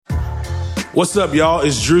What's up, y'all?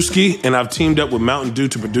 It's Drewski, and I've teamed up with Mountain Dew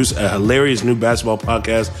to produce a hilarious new basketball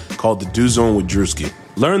podcast called The Dew Zone with Drewski.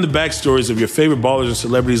 Learn the backstories of your favorite ballers and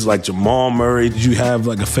celebrities like Jamal Murray. Did you have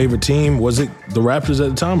like a favorite team? Was it the Raptors at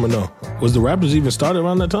the time or no? Was the Raptors even started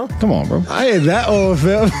around that time? Come on, bro. I ain't that old,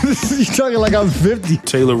 fam. You talking like I'm 50.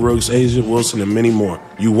 Taylor Rooks, Asia Wilson, and many more.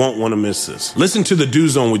 You won't want to miss this. Listen to The Dew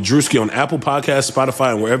Zone with Drewski on Apple Podcasts,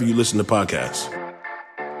 Spotify, and wherever you listen to podcasts.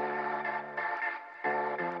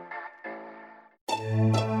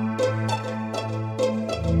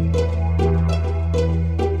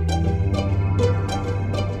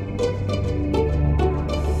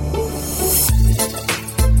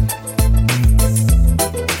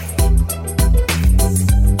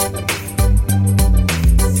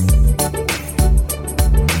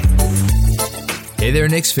 Hey there,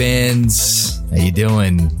 Knicks fans. How you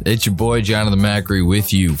doing? It's your boy, Jonathan Macri,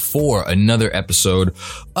 with you for another episode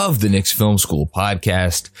of the Knicks Film School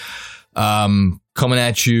podcast. Coming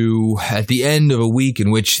at you at the end of a week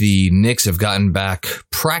in which the Knicks have gotten back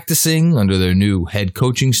practicing under their new head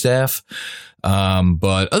coaching staff.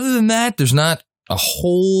 But other than that, there's not a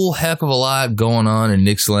whole heck of a lot going on in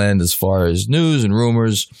Knicks land as far as news and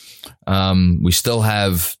rumors. We still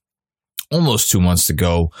have almost 2 months to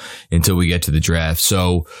go until we get to the draft.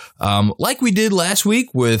 So, like we did last week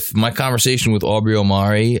with my conversation with Aubrey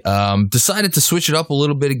Omari, decided to switch it up a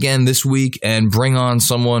little bit again this week and bring on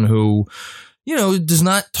someone who, you know, does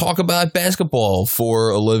not talk about basketball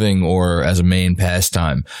for a living or as a main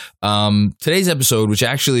pastime. Today's episode, which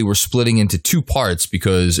actually we're splitting into two parts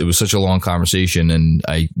because it was such a long conversation and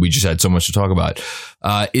we just had so much to talk about,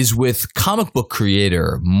 is with comic book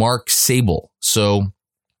creator Mark Sabol. So,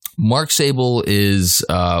 Mark Sabol is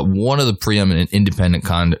one of the preeminent independent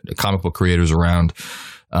comic book creators around.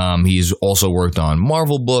 He's also worked on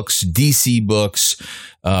Marvel books, DC books,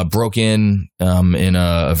 broke in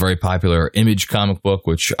a very popular Image comic book,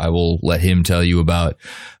 which I will let him tell you about.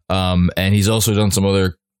 And he's also done some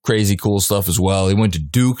other crazy cool stuff as well. He went to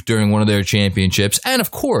Duke during one of their championships. And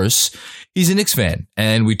of course, he's a Knicks fan.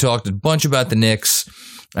 And we talked a bunch about the Knicks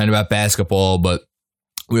and about basketball, but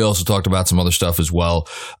we also talked about some other stuff as well.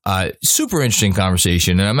 Super interesting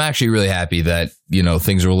conversation. And I'm actually really happy that, you know,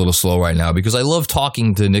 things are a little slow right now because I love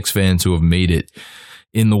talking to Knicks fans who have made it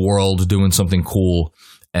in the world doing something cool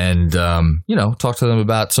and, you know, talk to them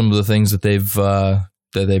about some of the things that they've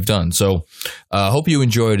done. So hope you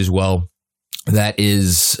enjoy it as well. That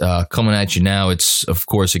is coming at you now. It's, of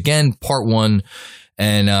course, again, part one.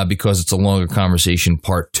 And because it's a longer conversation,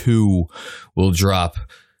 part two will drop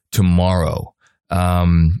tomorrow.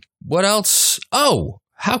 What else? Oh,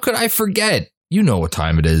 how could I forget? You know what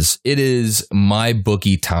time it is. It is my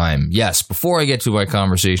bookie time. Yes, before I get to my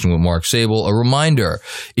conversation with Mark Sabol, a reminder,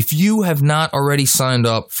 if you have not already signed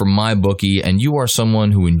up for my bookie and you are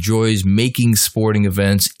someone who enjoys making sporting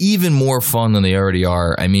events even more fun than they already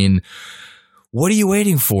are, I mean, what are you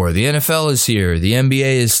waiting for? The NFL is here. The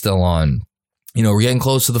NBA is still on. You know, we're getting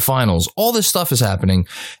close to the finals. All this stuff is happening.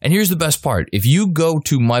 And here's the best part. If you go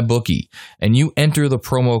to MyBookie and you enter the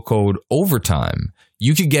promo code OVERTIME,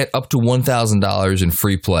 you could get up to $1,000 in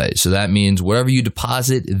free play. So that means whatever you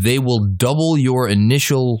deposit, they will double your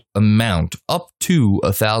initial amount up to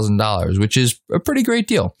 $1,000, which is a pretty great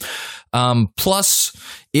deal. Plus,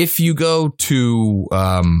 if you go to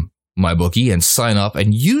MyBookie and sign up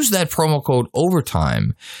and use that promo code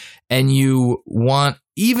OVERTIME, and you want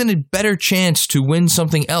even a better chance to win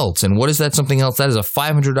something else. And what is that something else? That is a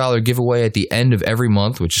 $500 giveaway at the end of every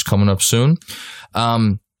month, which is coming up soon.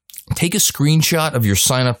 Take a screenshot of your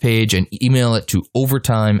sign-up page and email it to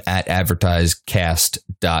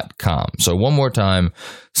overtime@advertisecast.com. So one more time,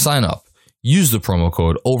 sign up. Use the promo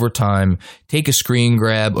code OVERTIME. Take a screen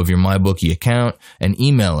grab of your MyBookie account and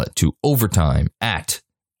email it to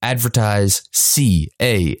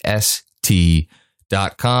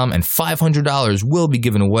overtime@advertisecast.com. And $500 will be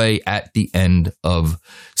given away at the end of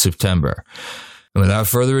September. And without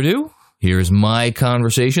further ado, here's my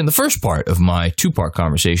conversation, the first part of my two-part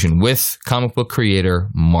conversation with comic book creator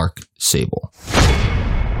Mark Sabol.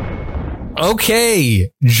 Okay,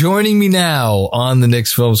 joining me now on the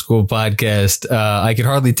Knicks Film School podcast. I can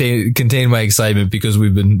hardly contain my excitement because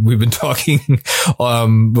we've been talking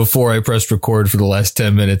before I pressed record for the last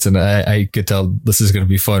 10 minutes, and I could tell this is going to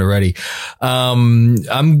be fun already.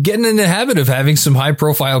 I'm getting in the habit of having some high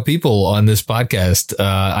profile people on this podcast.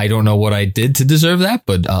 I don't know what I did to deserve that,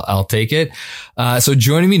 but I'll take it. So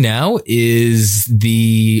joining me now is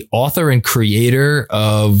the author and creator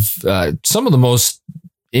of some of the most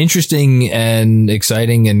interesting and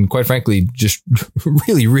exciting and quite frankly, just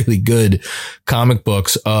really, really good comic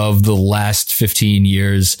books of the last 15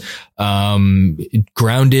 years.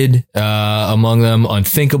 Grounded, among them,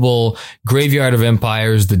 Unthinkable, Graveyard of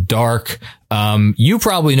Empires, The Dark. You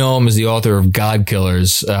probably know him as the author of God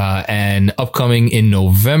Killers, and upcoming in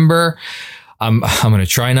November. I'm going to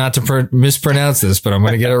try not to mispronounce this, but I'm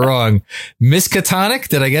going to get it wrong. Miskatonic.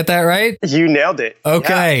 Did I get that right? You nailed it.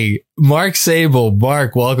 Okay. Yeah. Mark Sable.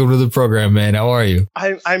 Mark, welcome to the program, man. How are you?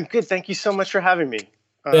 I'm good. Thank you so much for having me.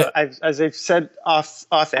 As I've said off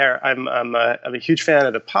air, I'm a huge fan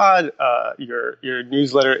of the pod. Your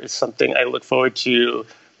newsletter is something I look forward to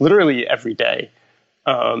literally every day.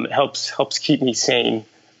 Helps keep me sane.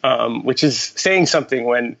 Which is saying something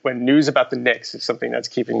when news about the Knicks is something that's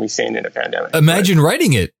keeping me sane in a pandemic. Imagine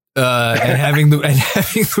writing it and having the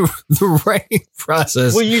writing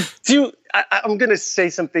process. Well, you do. I'm going to say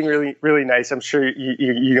something really, really nice. I'm sure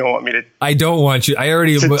you don't want me to. I don't want you. I'm going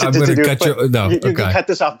to cut you. No, you can cut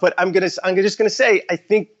this off. But I'm just going to say, I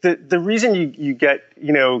think the reason you get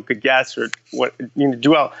good guests or what do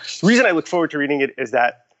well. The reason I look forward to reading it is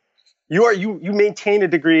that you maintain a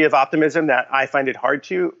degree of optimism that I find it hard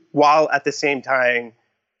to, while at the same time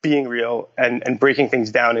being real and breaking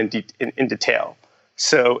things down in detail.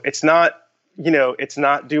 So it's not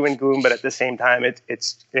doom and gloom, but at the same time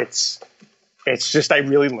it's just I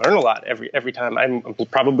really learn a lot every time. I'm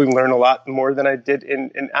probably learn a lot more than I did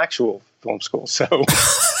in actual film school. So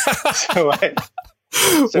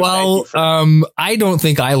I don't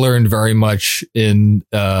think I learned very much in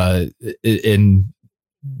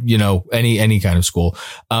any kind of school.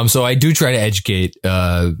 So I do try to educate,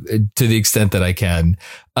 to the extent that I can.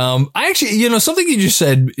 I actually, something you just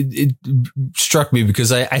said, it struck me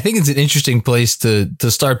because I think it's an interesting place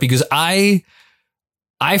to start, because I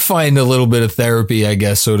find a little bit of therapy, I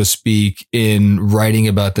guess, so to speak, in writing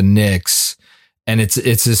about the Knicks. And it's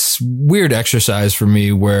this weird exercise for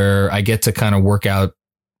me where I get to kind of work out,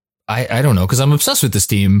 I don't know, because I'm obsessed with this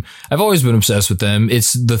team. I've always been obsessed with them.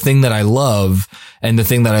 It's the thing that I love and the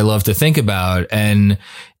thing that I love to think about. And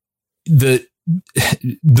the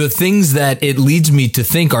things that it leads me to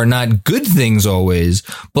think are not good things always,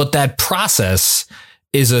 but that process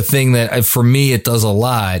is a thing that for me, it does a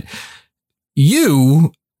lot.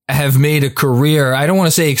 You have made a career, I don't want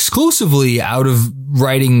to say exclusively, out of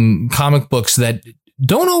writing comic books that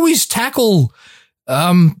don't always tackle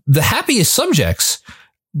the happiest subjects.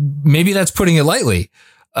 Maybe that's putting it lightly.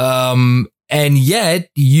 And yet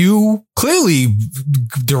you clearly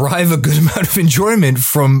derive a good amount of enjoyment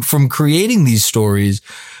from creating these stories.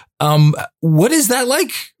 What is that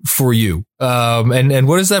like for you? And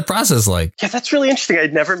what is that process like? Yeah, that's really interesting.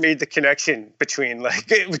 I'd never made the connection between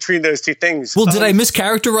those two things. Well, did I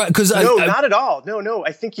mischaracterize? Because no, not at all. No.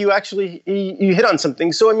 I think you actually you hit on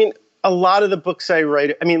something. So, I mean, a lot of the books I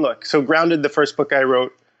write, look, so Grounded, the first book I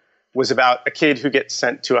wrote, was about a kid who gets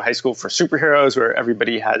sent to a high school for superheroes where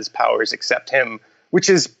everybody has powers except him, which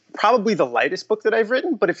is probably the lightest book that I've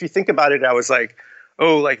written. But if you think about it, I was like,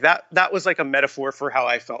 that was like a metaphor for how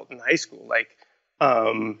I felt in high school, like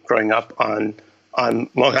growing up on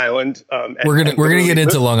Long Island. We're gonna get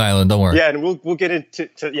into Long Island, don't worry. Yeah, and we'll get into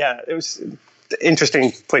it was an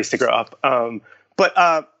interesting place to grow up.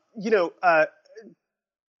 But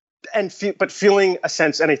feeling a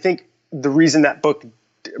sense, and I think the reason that book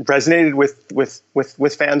resonated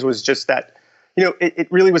with fans was just that, it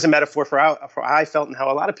really was a metaphor for how I felt and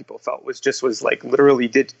how a lot of people felt, was like literally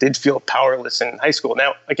did feel powerless in high school.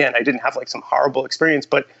 Now, again, I didn't have like some horrible experience,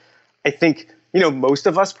 but I think, most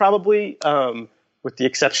of us probably, with the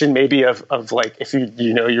exception maybe of like, if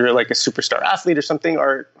you're like a superstar athlete or something,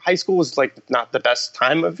 our high school is like not the best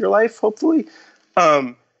time of your life, hopefully.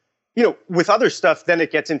 With other stuff, then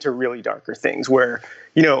it gets into really darker things where,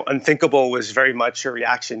 Unthinkable was very much a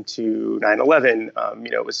reaction to 9/11.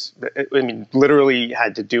 Literally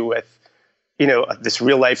had to do with, this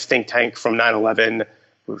real life think tank from 9/11,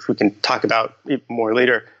 which we can talk about more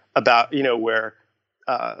later, about, where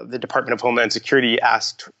the Department of Homeland Security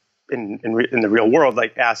asked in the real world,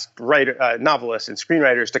 asked novelists and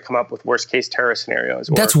screenwriters to come up with worst case terrorist scenarios.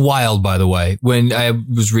 That's wild, by the way. When I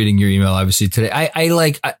was reading your email, obviously today,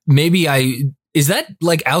 is that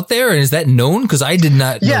like out there and is that known? Because I did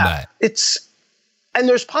not know that. And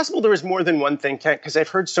there's possible there was more than one think tank, because I've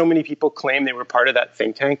heard so many people claim they were part of that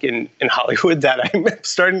think tank in Hollywood that I'm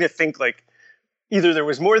starting to think like either there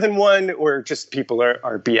was more than one or just people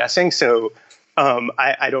are BSing. So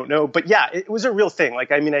I don't know. But yeah, it was a real thing. I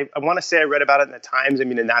want to say I read about it in the Times.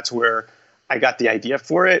 And that's where I got the idea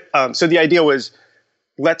for it. So the idea was,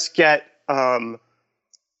 let's get,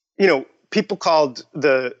 people called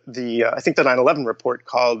the I think the 9/11 report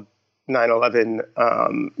called 9/11,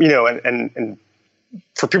 and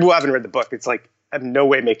for people who haven't read the book, it's like I'm no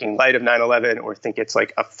way making light of 9/11 or think it's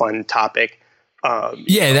like a fun topic. And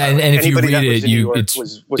if you read it,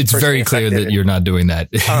 it's very clear that you're not doing that.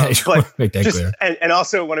 But make that clear. And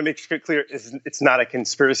also want to make sure clear it's not a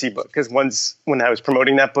conspiracy book, because when I was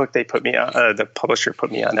promoting that book, they put me the publisher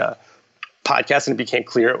put me on a podcast, and it became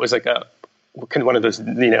clear it was like one of those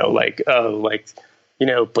Bush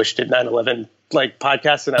did 9/11 like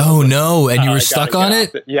podcasts, and and you were stuck on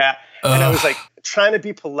it. Yeah, and I was like trying to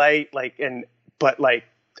be polite, but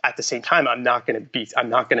at the same time, I'm not going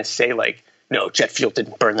to say like, no, jet fuel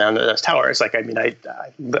didn't burn down those towers. Like, I mean, I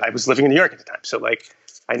was living in New York at the time, so like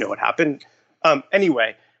I know what happened.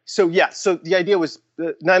 Anyway, so the idea was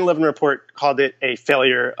the 9/11 report called it a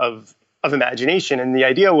failure of imagination, and the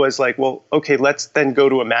idea was like, well, okay, let's then go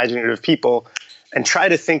to imaginative people and try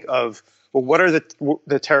to think of, well, what are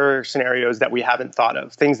the terror scenarios that we haven't thought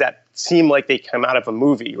of, things that seem like they come out of a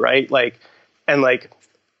movie, right?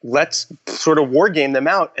 Let's sort of war game them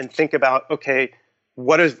out and think about, okay,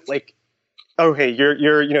 what is like, okay,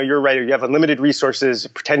 you're a writer, you have unlimited resources,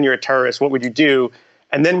 pretend you're a terrorist, what would you do?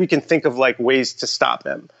 And then we can think of like ways to stop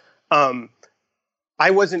them. I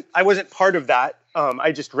wasn't part of that.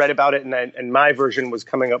 I just read about it, and my version was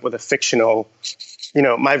coming up with a fictional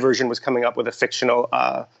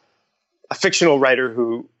writer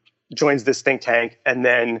who joins this think tank, and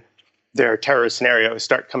then their terrorist scenarios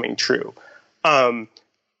start coming true.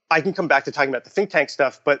 I can come back to talking about the think tank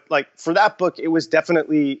stuff, but like for that book, it was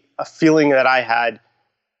definitely a feeling that I had.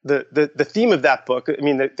 The theme of that book, I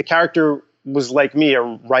mean, the character was like me, a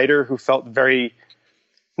writer who felt very,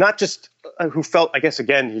 not just who felt, I guess,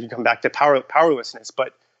 again, you can come back to powerlessness,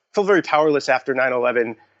 but felt very powerless after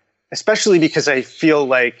 9/11, especially because I feel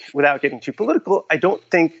like, without getting too political, I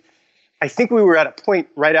think we were at a point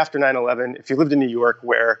right after 9/11, if you lived in New York,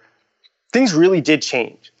 where things really did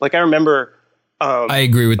change. Like I remember... I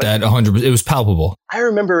agree with that 100%. It was palpable. I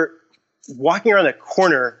remember walking around a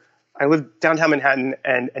corner. I lived downtown Manhattan,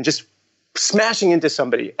 and just smashing into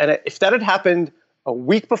somebody. And if that had happened a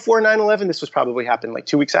week before 9/11, this was probably happened like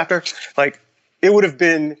 2 weeks after, like it would have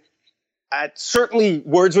been, certainly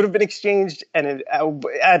words would have been exchanged, or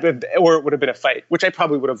it would have been a fight, which I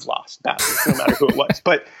probably would have lost badly, no matter who it was.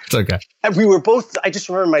 But it's okay. And we were both, I just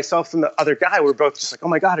remember myself and the other guy, we were both just like, oh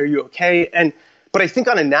my God, are you okay? But I think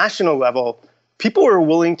on a national level, people were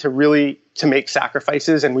willing to make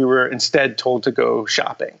sacrifices, and we were instead told to go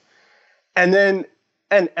shopping. And then,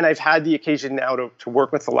 and I've had the occasion now to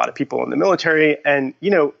work with a lot of people in the military, and,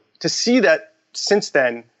 to see that since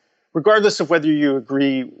then, regardless of whether you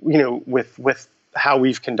agree, with how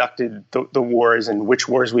we've conducted the wars and which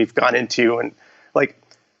wars we've gone into, and like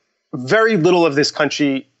very little of this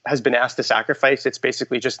country has been asked to sacrifice. It's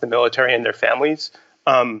basically just the military and their families,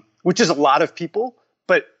 which is a lot of people,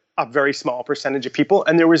 but a very small percentage of people.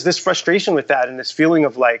 And there was this frustration with that, and this feeling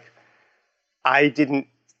of like, I didn't,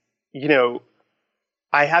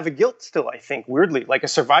 I have a guilt still, I think, weirdly, like a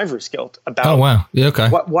survivor's guilt about, oh, wow. Yeah, okay.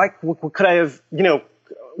 What could I have,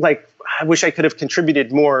 like, I wish I could have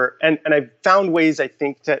contributed more. And I found ways, I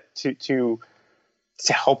think, to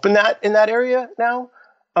help in that area now.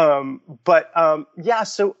 So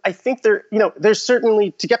I think there's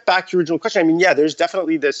certainly, to get back to your original question, I mean, yeah, there's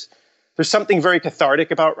definitely there's something very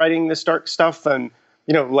cathartic about writing this dark stuff. And,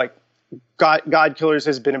 like God Killers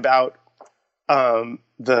has been about,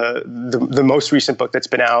 the most recent book that's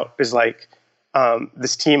been out is like,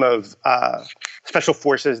 this team of, special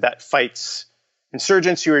forces that fights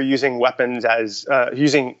insurgents who are using weapons as,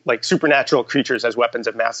 using like supernatural creatures as weapons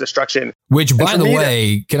of mass destruction. Which, by the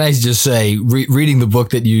way, can I just say, reading the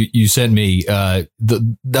book that you sent me,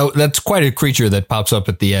 that's quite a creature that pops up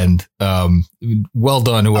at the end. Well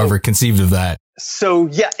done, whoever conceived of that. So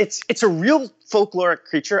yeah, it's a real folkloric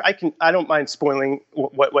creature. I don't mind spoiling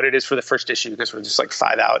what it is for the first issue, because we're just like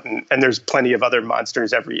 5 out, and there's plenty of other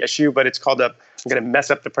monsters every issue. But it's called I'm going to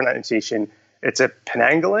mess up the pronunciation. It's a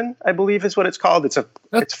Penanggalan, I believe is what it's called.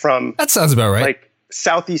 It's from, that sounds about right. Like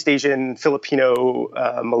Southeast Asian, Filipino,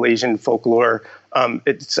 Malaysian folklore.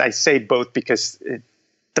 I say both because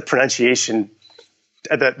the pronunciation,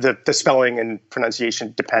 the spelling and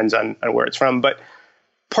pronunciation depends on where it's from. But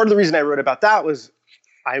part of the reason I wrote about that was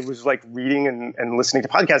I was like reading and listening to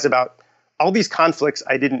podcasts about all these conflicts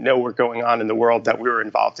I didn't know were going on in the world that we were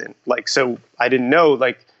involved in. Like, so I didn't know,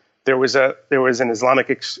 like, there was an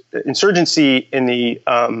Islamic insurgency in the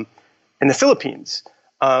Philippines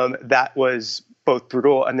that was both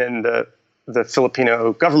brutal, and then the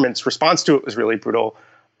Filipino government's response to it was really brutal.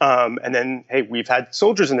 And then, hey, we've had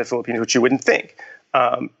soldiers in the Philippines, which you wouldn't think.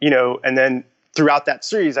 You know, and then throughout that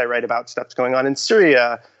series, I write about stuff going on in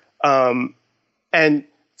Syria. And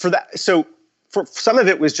for that, so for some of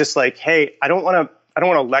it was just like, hey, I don't want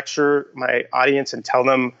to lecture my audience and tell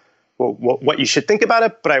them what you should think about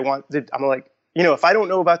it. But I'm like, you know, if I don't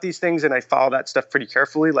know about these things and I follow that stuff pretty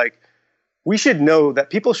carefully, like we should know that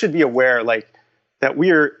people should be aware, like that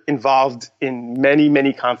we are involved in many,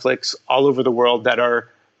 many conflicts all over the world that are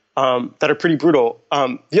pretty brutal.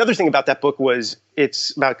 The other thing about that book was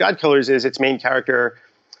it's about God Killers is its main character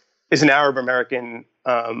is an Arab American.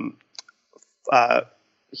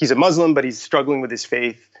 He's a Muslim, but he's struggling with his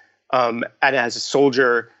faith. And as a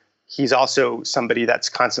soldier, he's also somebody that's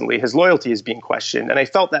constantly, his loyalty is being questioned. And I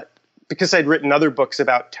felt that because I'd written other books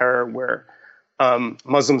about terror where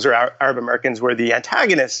Muslims or Arab Americans were the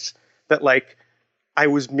antagonists, that like I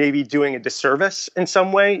was maybe doing a disservice in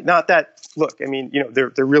some way. Not that, look, I mean, you know,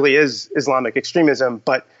 there really is Islamic extremism,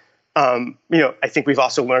 but you know, I think we've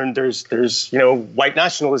also learned there's you know, white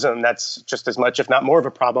nationalism that's just as much, if not more, of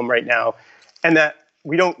a problem right now, and that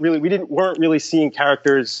we weren't really seeing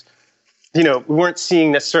characters. You know, we weren't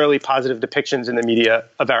seeing necessarily positive depictions in the media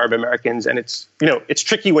of Arab Americans, and it's, you know, it's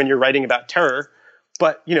tricky when you're writing about terror,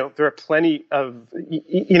 but you know, there are plenty of,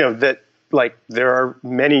 you know, that like there are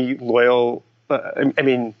many loyal. I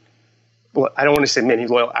mean, well, I don't want to say many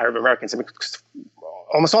loyal Arab Americans. I mean,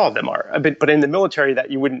 almost all of them are, but in the military that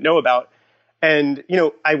you wouldn't know about. And you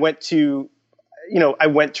know, I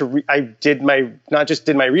did not just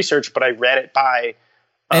my research, but I ran it by.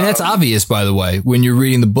 And that's obvious, by the way, when you're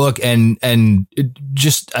reading the book, and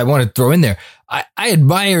just I want to throw in there, I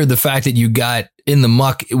admire the fact that you got in the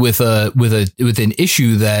muck with an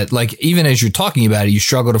issue that, like, even as you're talking about it, you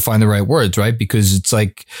struggle to find the right words, right? Because it's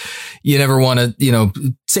like you never want to, you know,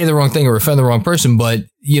 say the wrong thing or offend the wrong person, but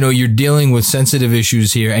you know, you're dealing with sensitive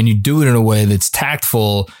issues here, and you do it in a way that's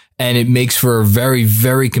tactful, and it makes for a very,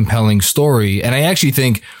 very compelling story. And I actually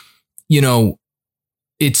think, you know,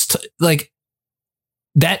 it's like.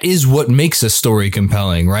 That is what makes a story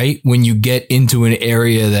compelling, right? When you get into an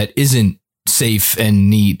area that isn't safe and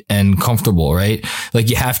neat and comfortable, right? Like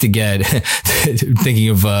you have to get thinking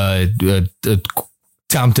of a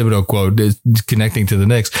Tom Thibodeau quote connecting to the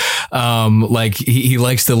Knicks. Like he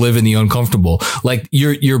likes to live in the uncomfortable. Like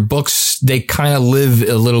your books, they kind of live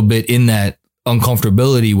a little bit in that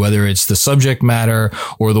uncomfortability, whether it's the subject matter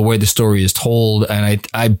or the way the story is told. And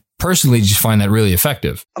I personally just find that really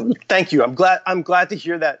effective. Thank you. I'm glad to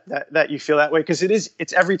hear that you feel that way, because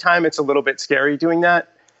it's every time it's a little bit scary doing that,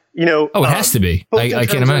 you know. Oh, it has to be. I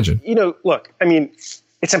can't imagine. You know, look, I mean,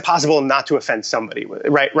 it's impossible not to offend somebody,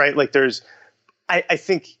 right? Like I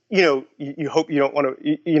think, you know, you hope you don't want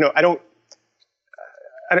to, you know,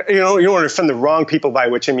 you don't want to offend the wrong people, by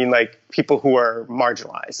which I mean like people who are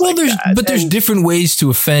marginalized. Well, like there's different ways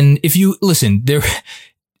to offend. If you listen, there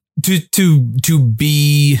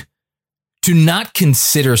to not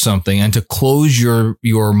consider something and to close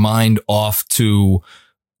your mind off to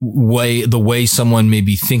the way someone may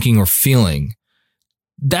be thinking or feeling,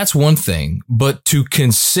 that's one thing. But to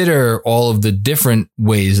consider all of the different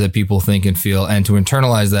ways that people think and feel, and to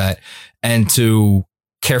internalize that, and to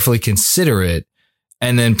carefully consider it,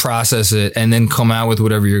 and then process it, and then come out with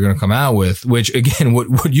whatever you're going to come out with, which again,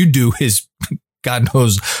 what you do is God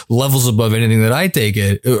knows levels above anything that I take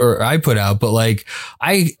it or I put out. But like,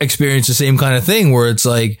 I experience the same kind of thing where it's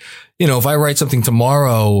like, you know, if I write something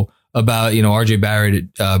tomorrow about, you know, RJ Barrett,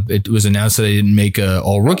 it was announced that they didn't make a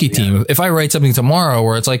all rookie team. If I write something tomorrow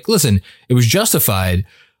where it's like, listen, it was justified,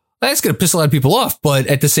 that's going to piss a lot of people off. But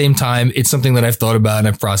at the same time, it's something that I've thought about and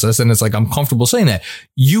I've processed. And it's like, I'm comfortable saying that.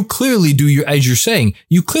 You clearly do as you're saying,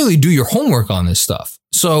 you clearly do your homework on this stuff.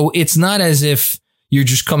 So it's not as if you're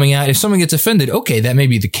just coming out. If someone gets offended, okay, that may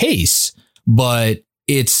be the case, but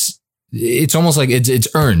it's almost like it's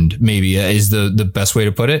earned, maybe is the best way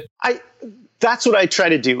to put it. That's what I try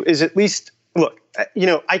to do, is at least look, you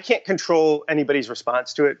know, I can't control anybody's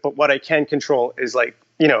response to it, but what I can control is like,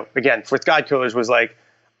 you know, again, with God Killers was like,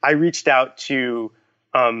 I reached out to,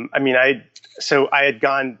 I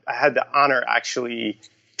had the honor actually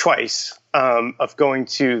twice, of going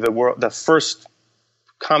to the first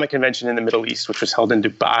comic convention in the Middle East, which was held in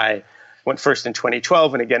Dubai. Went first in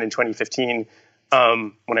 2012 and again in 2015.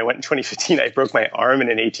 When I went in 2015, I broke my arm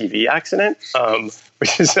in an ATV accident,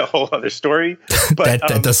 which is a whole other story. But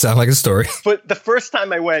that does sound like a story. But the first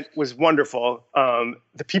time I went was wonderful.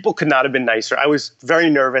 The people could not have been nicer. I was very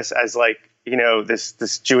nervous as like, you know,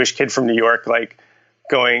 this Jewish kid from New York, like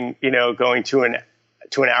going to an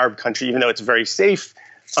Arab country, even though it's very safe,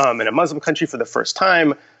 in a Muslim country for the first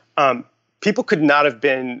time. People could not have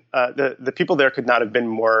been the people there could not have been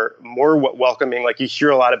more welcoming. Like you hear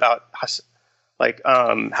a lot about like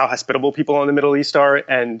how hospitable people in the Middle East are.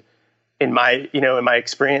 And in my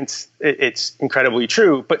experience, it's incredibly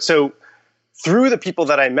true. But so through the people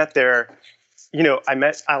that I met there,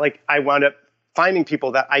 I wound up finding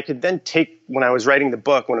people that I could then take when I was writing the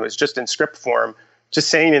book, when it was just in script form, just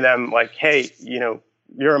saying to them like, hey,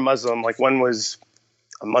 you're a Muslim. Like, one was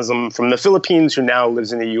a Muslim from the Philippines who now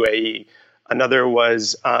lives in the UAE. Another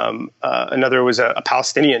was a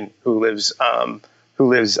Palestinian who lives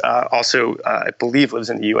also, I believe, lives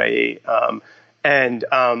in the UAE. And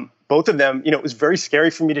both of them, it was very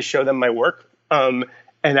scary for me to show them my work. And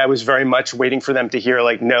I was very much waiting for them to hear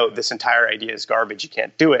like, no, this entire idea is garbage. You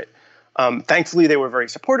can't do it. Thankfully, they were very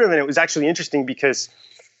supportive. And it was actually interesting because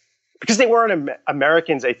they weren't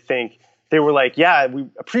Americans, I think. They were like, yeah, we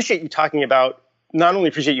appreciate you talking about, not only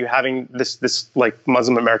appreciate you having this like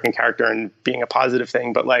Muslim American character and being a positive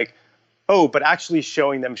thing, but like, but actually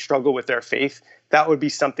showing them struggle with their faith, that would be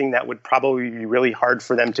something that would probably be really hard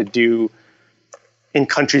for them to do in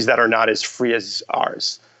countries that are not as free as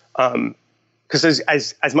ours. Because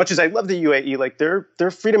as much as I love the UAE, like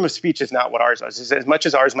their freedom of speech is not what ours is. As much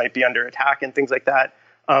as ours might be under attack and things like that.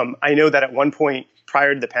 I know that at one point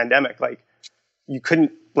prior to the pandemic, like you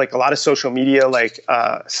couldn't, like a lot of social media, like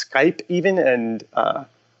Skype even, and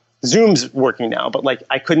Zoom's working now, but like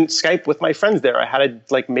I couldn't Skype with my friends there. I had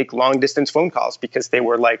to like make long distance phone calls because they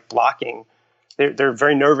were like blocking. They're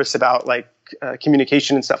very nervous about like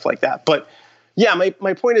communication and stuff like that. But yeah,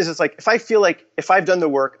 my point is, it's like, if I feel like if I've done the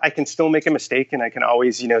work, I can still make a mistake and I can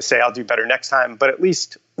always, say I'll do better next time. But at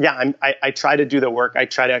least, yeah, I try to do the work. I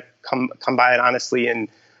try to come by it honestly. And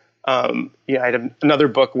I had another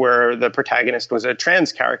book where the protagonist was a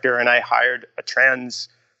trans character, and I hired a trans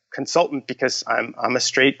consultant because I'm a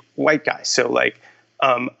straight white guy. So like,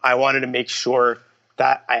 I wanted to make sure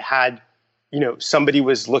that I had, somebody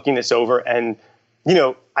was looking this over, and,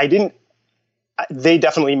 they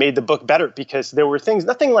definitely made the book better because there were things,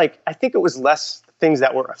 nothing like, I think it was less things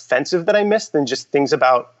that were offensive that I missed than just things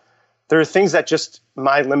about, there are things that just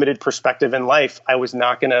my limited perspective in life, I was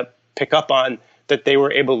not going to pick up on, that they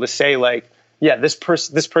were able to say like, yeah, this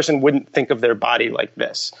person wouldn't think of their body like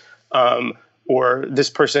this. Or this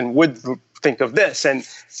person would think of this. And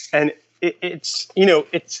it's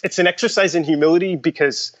an exercise in humility,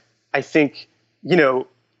 because I think,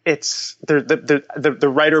 it's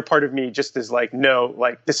the writer part of me just is like, no,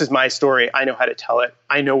 like this is my story. I know how to tell it.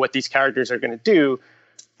 I know what these characters are going to do.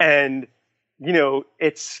 And,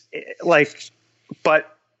 it's like,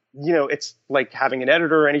 but it's like having an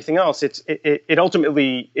editor or anything else. It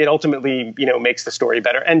ultimately, makes the story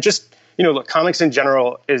better. And just, look, comics in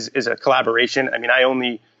general is a collaboration. I mean,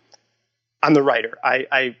 I'm the writer.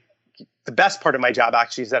 The best part of my job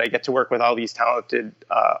actually is that I get to work with all these talented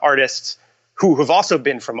artists who have also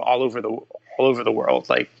been from all over the world.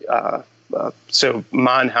 Like, so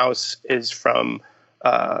Mon House is from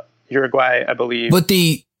Uruguay, I believe. But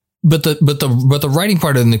the writing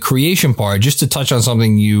part and the creation part, just to touch on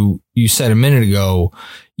something you said a minute ago,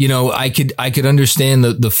 I could understand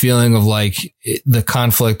the feeling of like the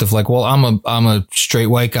conflict of like, well, I'm a straight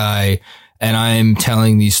white guy and I'm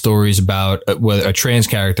telling these stories about whether a trans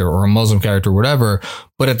character or a Muslim character or whatever.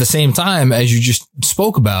 But at the same time, as you just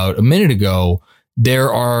spoke about a minute ago,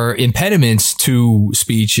 there are impediments to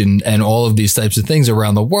speech and all of these types of things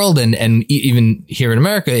around the world. And even here in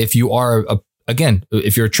America, if you are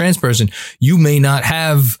if you're a trans person, you may not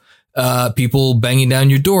have people banging down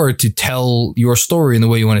your door to tell your story in the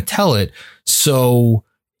way you want to tell it. So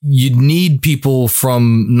you need people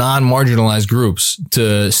from non-marginalized groups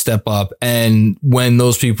to step up. And when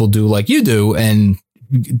those people do like you do and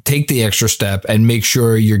take the extra step and make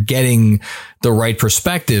sure you're getting the right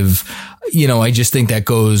perspective, I just think it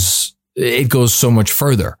goes so much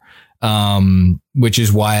further. Which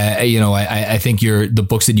is why I think the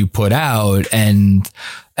books that you put out and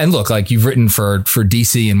look, like you've written for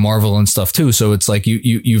DC and Marvel and stuff too. So it's like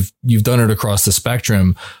you've done it across the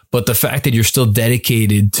spectrum, but the fact that you're still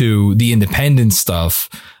dedicated to the independent stuff,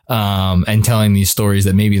 and telling these stories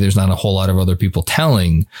that maybe there's not a whole lot of other people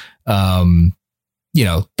telling,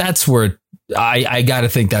 that's where I got to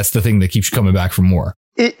think that's the thing that keeps coming back for more.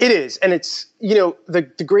 It is. And it's,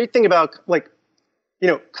 the great thing about like,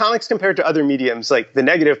 comics compared to other mediums, like the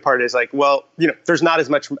negative part is like, well, there's not as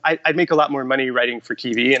much, I'd make a lot more money writing for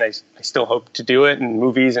TV, and I still hope to do it, and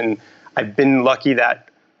movies. And I've been lucky that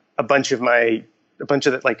a bunch of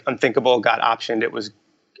that like Unthinkable got optioned. It was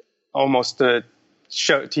almost a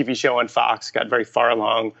TV show on Fox, got very far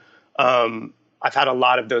along. I've had a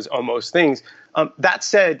lot of those almost things. That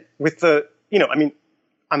said, with the,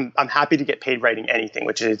 I'm happy to get paid writing anything,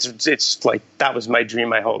 which is, it's like, that was my dream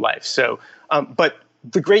my whole life. So, but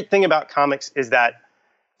the great thing about comics is that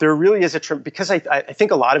there really is because I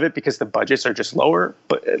think a lot of it, because the budgets are just lower,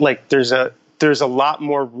 but like there's a lot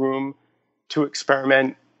more room to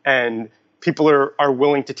experiment, and people are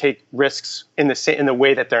willing to take risks in the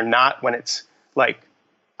way that they're not when it's like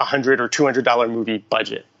 $100 or $200 movie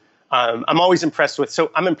budget. I'm always impressed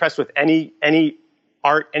with any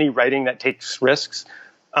art, any writing that takes risks,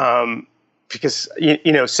 because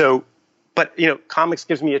comics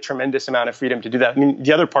gives me a tremendous amount of freedom to do that. I mean,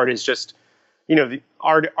 the other part is just, the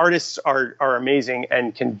artists are amazing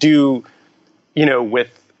and can do,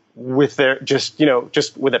 with their just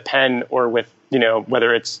with a pen or with,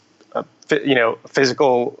 whether it's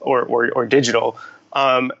physical or digital,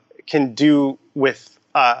 can do with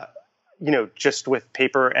just with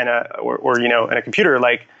paper and a computer,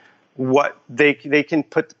 like what they can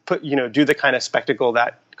put do the kind of spectacle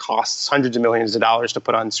that costs hundreds of millions of dollars to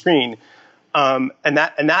put on screen. And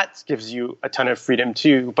that gives you a ton of freedom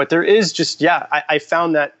too. But there is just, I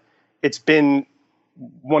found that it's been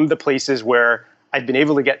one of the places where I've been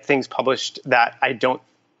able to get things published that I don't,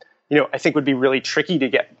 I think would be really tricky to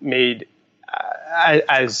get made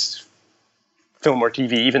as film or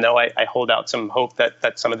TV, even though I hold out some hope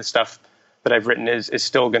that some of the stuff that I've written is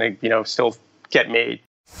still going to, still get made.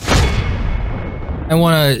 I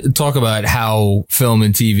want to talk about how film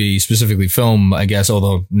and TV, specifically film, I guess,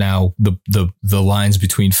 although now the lines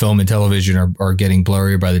between film and television are getting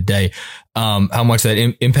blurrier by the day, how much that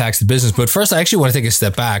impacts the business. But first, I actually want to take a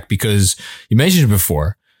step back because you mentioned it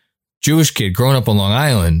before, Jewish kid growing up on Long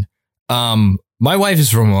Island. My wife is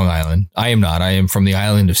from Long Island. I am not. I am from the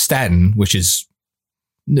island of Staten, which is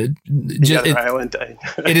island.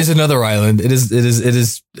 It is another island. It is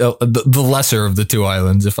the lesser of the two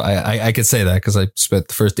islands, if I could say that, because I spent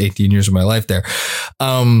the first 18 years of my life there.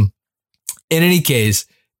 In any case,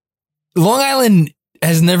 Long Island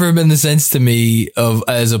has never been the sense to me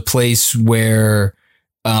as a place where,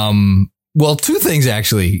 two things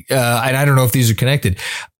actually, and I don't know if these are connected.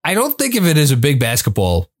 I don't think of it as a big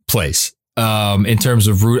basketball place. In terms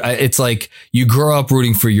of it's like you grow up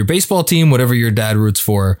rooting for your baseball team, whatever your dad roots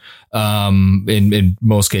for, in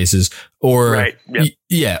most cases, or right,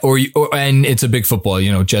 yep. And it's a big football,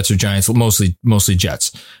 Jets or Giants, mostly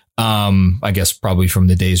Jets. I guess probably from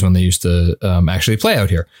the days when they used to actually play out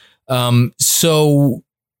here. And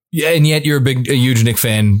yet you're a huge Knicks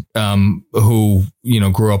fan, who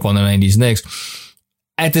grew up on the 90s Knicks.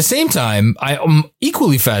 At the same time, I am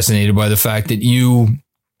equally fascinated by the fact that you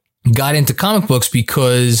got into comic books,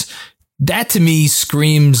 because that to me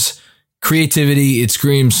screams creativity. It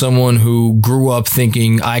screams someone who grew up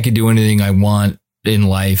thinking I could do anything I want in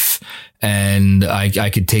life, and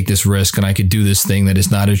I could take this risk, and I could do this thing that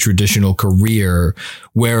is not a traditional career.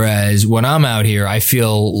 Whereas when I'm out here, I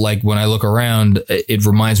feel like when I look around, it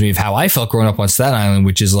reminds me of how I felt growing up on Staten Island,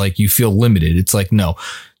 which is like you feel limited. It's like, no,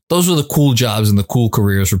 those are the cool jobs and the cool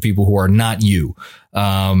careers for people who are not you.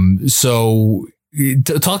 So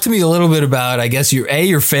talk to me a little bit about, I guess, your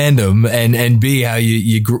fandom, and B, how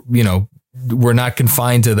you we're not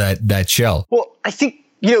confined to that shell. Well, I think,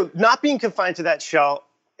 not being confined to that shell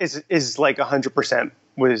is like 100%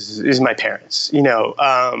 is my parents.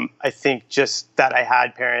 I think just that I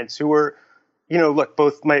had parents who were, look,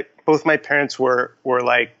 both my parents were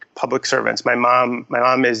like public servants. My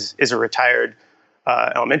mom is a retired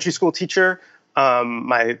elementary school teacher.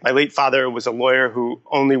 My late father was a lawyer who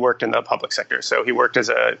only worked in the public sector. So he worked as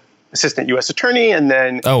a assistant U.S. attorney, and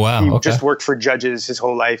then just worked for judges his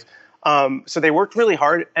whole life. So they worked really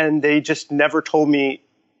hard, and they just never told me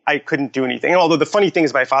I couldn't do anything. Although the funny thing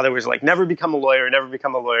is, my father was like, never become a lawyer.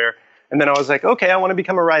 And then I was like, okay, I want to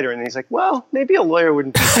become a writer. And he's like, well, maybe a lawyer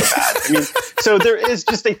wouldn't be so bad. I mean, so there is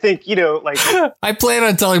just, I think, like. I plan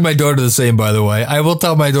on telling my daughter the same, by the way. I will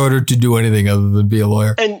tell my daughter to do anything other than be a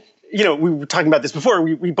lawyer. And, we were talking about this before.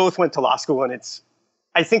 We both went to law school, and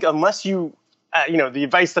I think unless you, the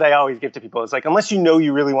advice that I always give to people is like, unless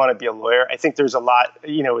you really want to be a lawyer, I think there's a lot,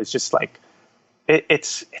 it's just like,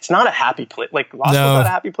 it's not a happy place. Like law school's not a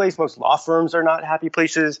happy place. Most law firms are not happy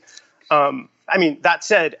places. I mean, that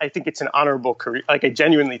said, I think it's an honorable career. Like I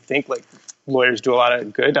genuinely think like lawyers do a lot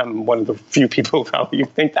of good. I'm one of the few people who probably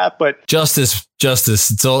think that, but justice.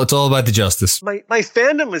 It's all about the justice. My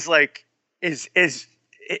fandom is like,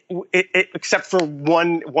 except for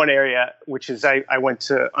one area, which is I went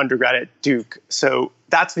to undergrad at Duke. So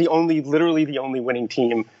that's literally the only winning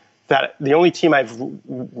team, the only team I've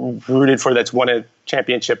rooted for that's won a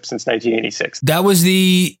championship since 1986. That was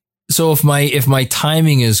so if my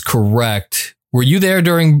timing is correct, were you there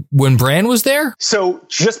when Bran was there? So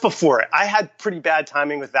just before it, I had pretty bad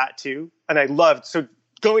timing with that too. And I loved, so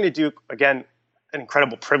going to Duke, again, an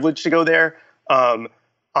incredible privilege to go there. on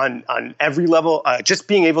every level. Just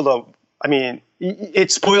being able to, I mean,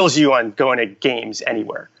 it spoils you on going to games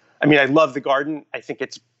anywhere. I mean, I love the Garden. I think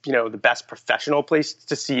it's, the best professional place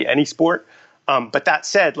to see any sport. But that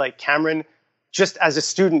said, like Cameron, just as a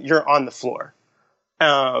student, you're on the floor.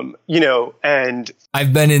 And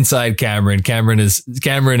I've been inside Cameron. Cameron is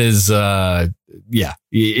yeah.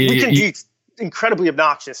 We can be incredibly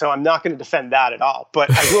obnoxious, so I'm not going to defend that at all. But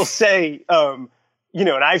I will say, and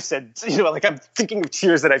I've said, like I'm thinking of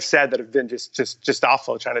cheers that I've said that have been just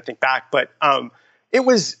awful, trying to think back. But it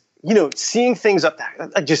was, seeing things up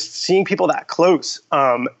that, just seeing people that close.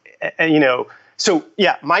 So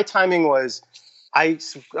yeah, my timing was, I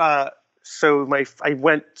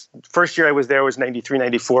went, first year I was there was 93,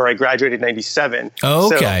 94. I graduated 97.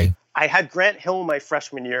 Oh, okay. So I had Grant Hill my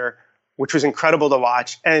freshman year, which was incredible to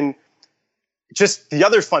watch. And just the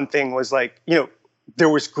other fun thing was like, there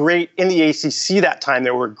was great in the ACC that time.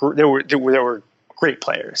 There were great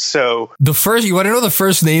players. So you want to know the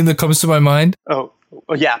first name that comes to my mind? Oh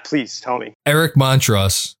yeah, please tell me. Eric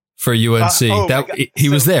Montross for UNC. He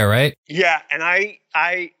was there, right? Yeah, and I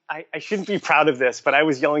shouldn't be proud of this, but I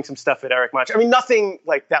was yelling some stuff at Eric Montross. I mean, nothing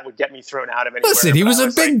like that would get me thrown out of anywhere. Listen, he was a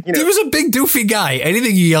big doofy guy.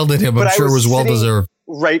 Anything you yelled at him, I'm sure was well deserved.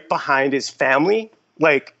 Right behind his family,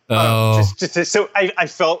 like so I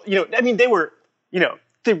felt, I mean, they were,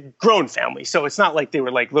 they're grown family, so it's not like they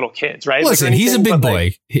were like little kids, right? Listen, he's a big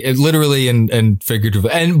boy, literally and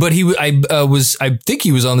figuratively. But I think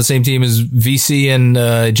he was on the same team as VC and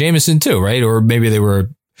Jameson too, right? Or maybe they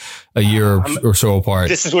were a year or so apart.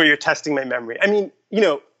 This is where you're testing my memory. I mean,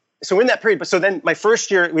 so in that period, but so then my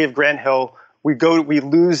first year we have Grant Hill. We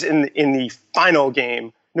lose in the final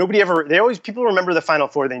game. People remember the Final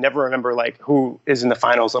Four. They never remember like who is in the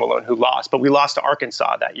finals, let alone who lost. But we lost to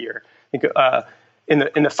Arkansas that year. I think,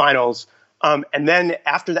 in the finals. And then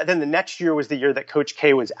after that, then the next year was the year that Coach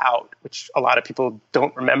K was out, which a lot of people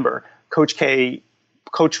don't remember. Coach K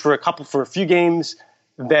coached for a few games,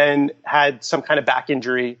 then had some kind of back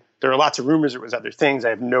injury. There are lots of rumors it was other things.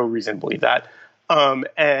 I have no reason to believe that.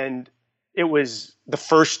 And it was the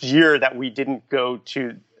first year that we didn't go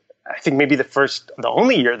to, I think maybe the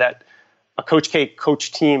only year that a Coach K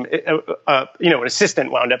coach team, an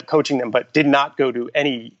assistant wound up coaching them, but did not go to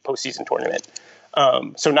any postseason tournament.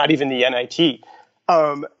 So not even the NIT.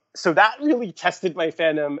 So that really tested my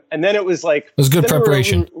fandom. And then it was like, it was good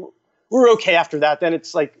preparation. We were okay after that. Then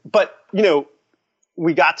it's like, but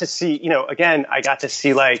we got to see, again, I got to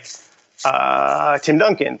see like, Tim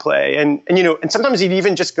Duncan play and and sometimes he'd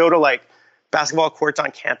even just go to like basketball courts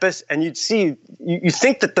on campus and you'd see, you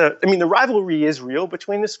think that the rivalry is real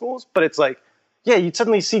between the schools, but it's like, yeah, you'd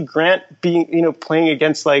suddenly see Grant being, playing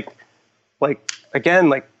against like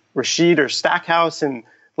Rashid or Stackhouse, and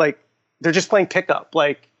like they're just playing pickup,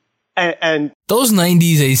 like and those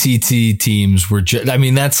 90s ACT teams were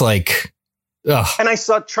that's like ugh. And I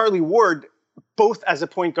saw Charlie Ward both as a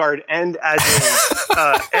point guard and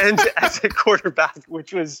as a quarterback,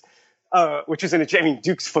 which was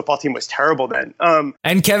Duke's football team was terrible then.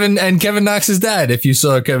 And Kevin Knox's dad. If you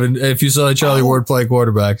saw Charlie Ward play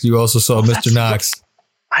quarterback, you also saw Mr. Knox.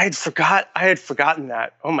 I had forgotten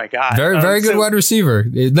that. Oh my God. Very good wide receiver.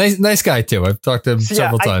 Nice guy too. I've talked to him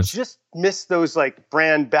several times. I just missed those like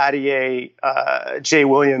Brand Battier, Jay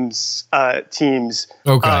Williams teams.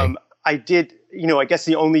 Okay. I did, I guess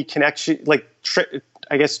the only connection, like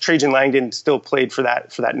I guess Trajan Langdon still played for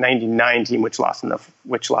that 99 team, which lost in the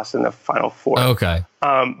Final Four. Okay.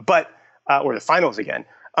 But or the finals again.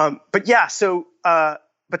 But yeah, so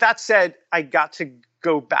but that said, I got to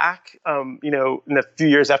go back, in the few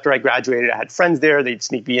years after I graduated. I had friends there. They'd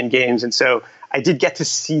sneak me in games. And so I did get to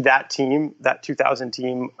see that team, that 2000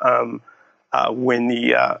 team,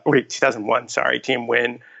 win 2001, team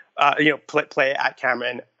win, play at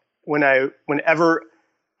Cameron. Whenever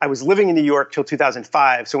I was living in New York till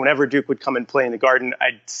 2005. So whenever Duke would come and play in the Garden,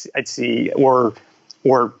 I'd see, or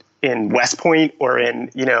in West Point or in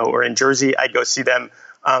Jersey, I'd go see them.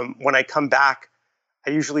 When I come back, I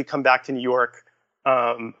usually come back to New York,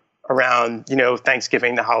 around,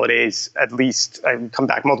 Thanksgiving, the holidays. At least I come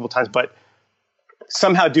back multiple times, but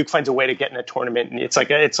somehow Duke finds a way to get in a tournament. And it's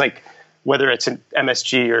like whether it's an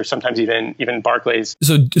MSG or sometimes even Barclays.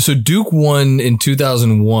 So Duke won in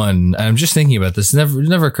 2001. I'm just thinking about this. It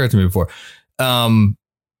never occurred to me before. And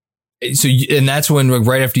that's when,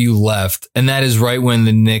 right after you left, and that is right when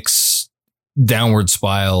the Knicks downward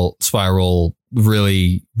spiral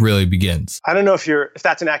really, really begins. I don't know if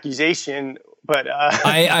that's an accusation, but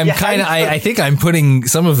I think I'm putting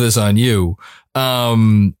some of this on you.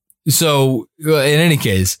 So in any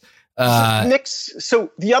case, Knicks.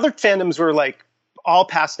 So the other fandoms were like all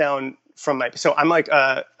passed down so I'm like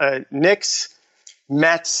a Knicks,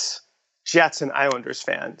 Mets, Jets, and Islanders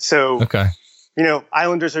fan. So, Okay.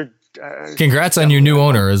 Islanders are. Congrats on your new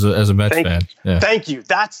owner as a Mets fan. Yeah. Thank you.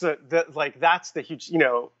 That's that's the huge.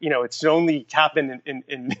 It's only happened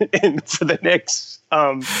in for the Knicks.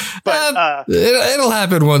 But it'll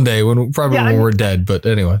happen one day when we're dead. But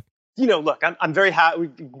anyway. Look, I'm very happy. We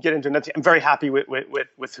can get into another. I'm very happy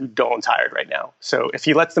with who Dolan's hired right now. So if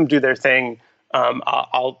he lets them do their thing,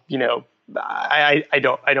 I'll I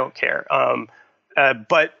don't care.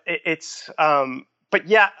 But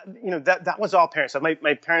that was all parents. So my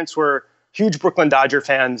parents were huge Brooklyn Dodger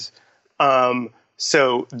fans.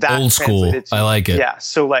 So that old school. I like it. Yeah.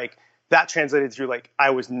 So like that translated through like I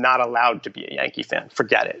was not allowed to be a Yankee fan.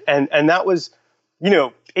 Forget it. And that was,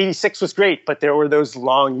 86 was great, but there were those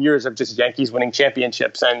long years of just Yankees winning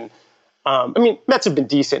championships. And Mets have been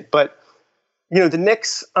decent, but the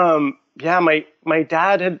Knicks, my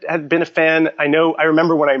dad had been a fan. I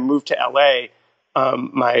remember when I moved to LA,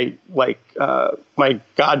 my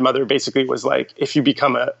godmother basically was like, if you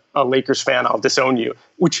become a Lakers fan, I'll disown you,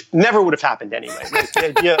 which never would have happened anyway. Like,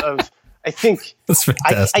 the idea of, I think that's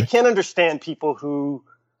fantastic. I can't understand people who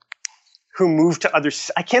move to I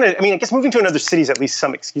guess moving to another city is at least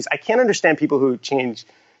some excuse. I can't understand people who change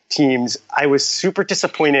teams. I was super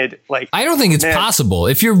disappointed. Like, I don't think it's possible.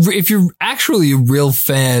 If you're actually a real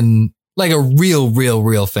fan, like a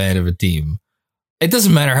real fan of a team, it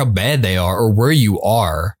doesn't matter how bad they are or where you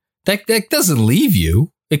are. That doesn't leave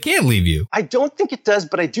you. It can't leave you. I don't think it does,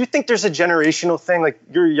 but I do think there's a generational thing. Like,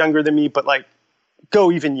 you're younger than me, but like, go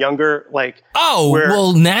even younger. Like, now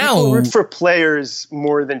people root for players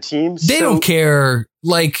more than teams. They don't care.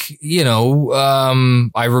 Like,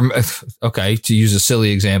 okay, to use a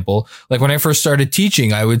silly example, like when I first started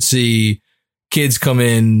teaching, I would see kids come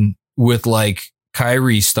in with like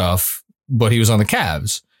Kyrie stuff, but he was on the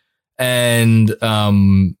Cavs. And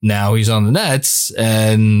now he's on the Nets,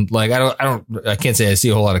 and like I can't say I see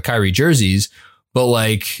a whole lot of Kyrie jerseys, but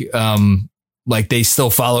like they still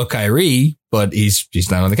follow Kyrie, but he's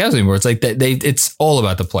not on the Cavs anymore. It's like it's all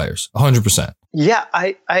about the players, 100%. Yeah,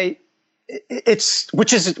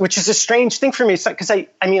 which is a strange thing for me. Because I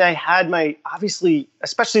had my, obviously,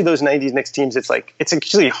 especially those 90s Knicks teams. It's like it's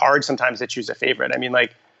actually hard sometimes to choose a favorite. I mean,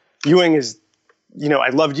 like Ewing is, I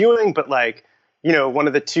loved Ewing, but like. One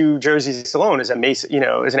of the two jerseys alone is is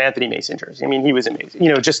an Anthony Mason jersey. I mean, he was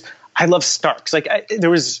amazing. I love Starks. Like there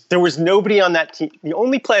was nobody on that team. The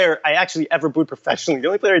only player I actually ever booed professionally, the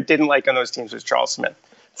only player I didn't like on those teams was Charles Smith.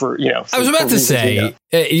 I was about to say,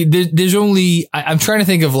 there's only, I'm trying to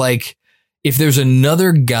think of like, if there's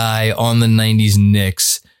another guy on the 90s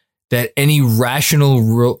Knicks that any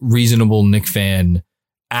rational, reasonable Knicks fan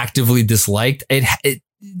actively disliked,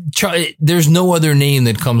 there's no other name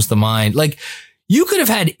that comes to mind. Like, you could have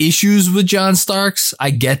had issues with John Starks. I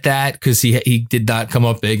get that because he did not come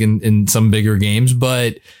up big in some bigger games.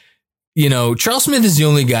 But, Charles Smith is the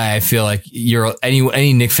only guy I feel like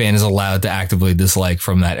any Knicks fan is allowed to actively dislike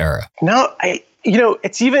from that era. No,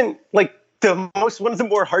 it's even like one of the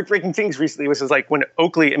more heartbreaking things recently was like when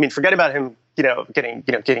Oakley, forget about him, getting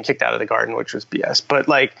kicked out of the Garden, which was BS. But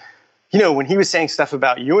like, when he was saying stuff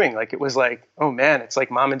about Ewing, like it was like, oh man, it's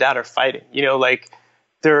like mom and dad are fighting, like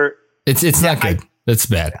they're. It's not good. It's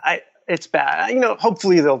bad. It's bad.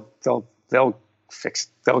 Hopefully they'll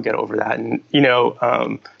get over that, and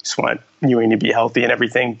just want Ewing to be healthy and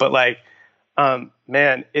everything. But like,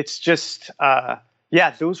 man, it's just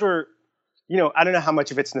those were, I don't know how much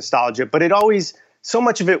of it's nostalgia, but so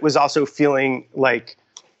much of it was also feeling like,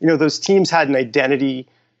 those teams had an identity.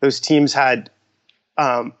 Those teams had,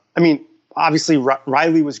 obviously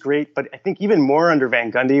Riley was great, but I think even more under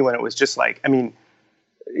Van Gundy when it was just like,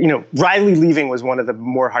 Riley leaving was one of the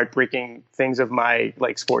more heartbreaking things of my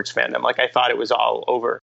like sports fandom. Like I thought it was all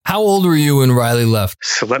over. How old were you when Riley left?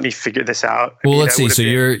 So let me figure this out. Well, let's see. So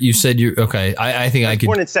you said you're okay. I think I could.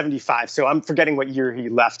 Born in 75, so I'm forgetting what year he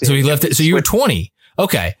left. So he left it. So you were 20.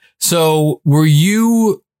 Okay. So were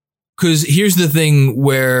you? Because here's the thing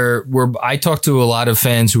where I talked to a lot of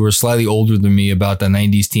fans who were slightly older than me about the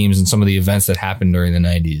 90s teams and some of the events that happened during the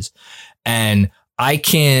 90s, and I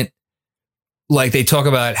can't. Like they talk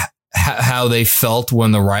about how they felt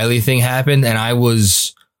when the Riley thing happened. And I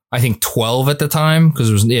was, I think 12 at the time because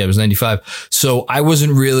it was 95. So I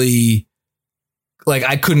wasn't really like,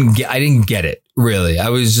 I didn't get it really. I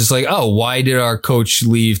was just like, oh, why did our coach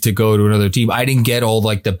leave to go to another team? I didn't get all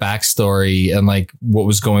like the backstory and like what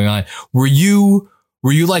was going on. Were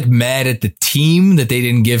you like mad at the team that they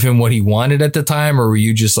didn't give him what he wanted at the time? Or were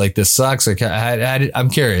you just like, this sucks? Like, I'm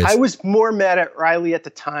curious. I was more mad at Riley at the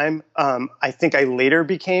time. I think I later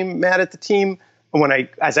became mad at the team.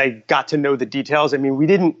 as I got to know the details, I mean, we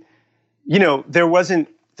didn't, there wasn't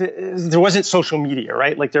social media,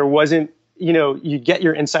 right? Like there wasn't, you get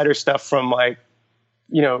your insider stuff from like,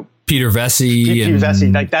 Peter Vesey, Peter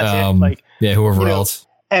Vesey, like that's it. Like, whoever else.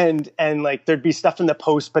 And like there'd be stuff in the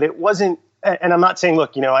Post, but it wasn't, and I'm not saying,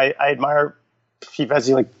 look, I admire Peter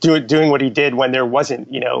Vesey, like doing what he did when there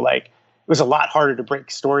wasn't, like it was a lot harder to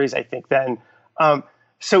break stories, I think, then.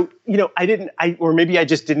 So, or maybe I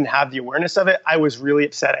just didn't have the awareness of it. I was really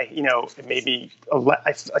upset. I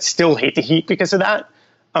still hate the Heat because of that.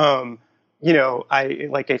 I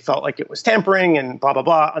felt like it was tampering and blah, blah,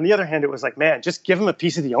 blah. On the other hand, it was like, man, just give him a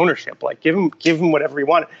piece of the ownership, like give him whatever he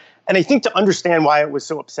wanted. And I think to understand why it was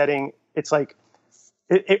so upsetting, it's like,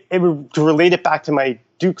 to relate it back to my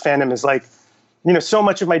Duke fandom is like, so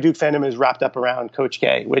much of my Duke fandom is wrapped up around Coach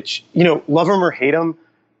K, which, love him or hate him,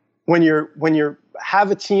 when you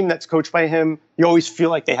have a team that's coached by him, you always feel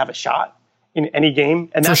like they have a shot in any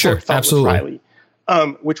game. And that's what it felt with Riley,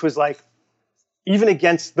 which was like, even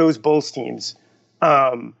against those Bulls teams.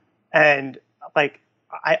 And like,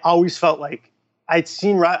 I always felt like I'd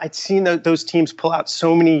seen those teams pull out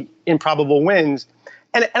so many improbable wins.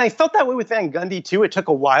 And I felt that way with Van Gundy too. It took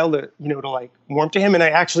a while to like warm to him. And I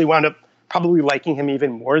actually wound up probably liking him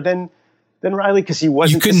even more than Riley, because he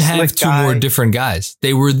wasn't. You couldn't have two more different guys.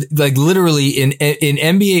 They were like literally in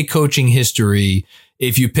NBA coaching history.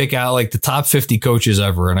 If you pick out like the top 50 coaches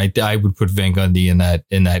ever, and I would put Van Gundy in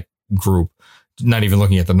that group, not even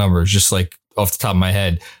looking at the numbers, just like off the top of my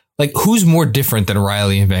head, like who's more different than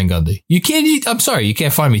Riley and Van Gundy? I'm sorry, you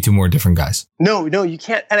can't find me two more different guys. No, you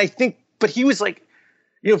can't. And I think, but he was like,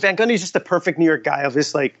 Van Gundy's just the perfect New York guy of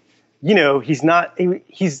this, like, he's not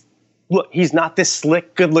this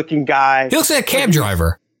slick, good-looking guy. He looks like a cab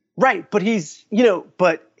driver. Right, but he's,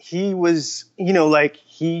 but he was, like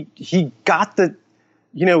he got the,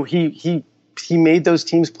 he made those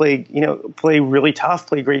teams play really tough,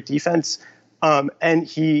 play great defense. And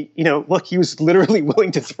he, he was literally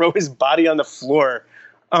willing to throw his body on the floor,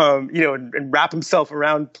 and wrap himself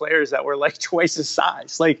around players that were like twice his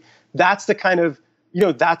size. Like that's the kind of,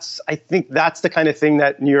 I think that's the kind of thing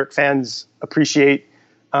that New York fans appreciate.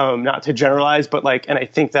 Not to generalize, but like, and I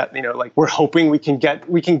think that, like we're hoping we can get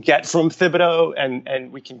from Thibodeau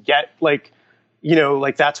and we can get like,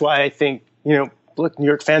 like that's why I think, look, New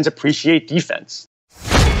York fans appreciate defense.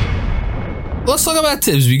 Let's talk about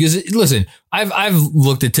Tibbs, because listen, I've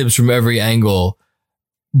looked at Tibbs from every angle,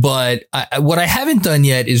 but what I haven't done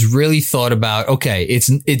yet is really thought about, okay,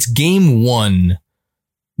 it's game one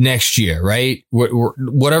next year, right?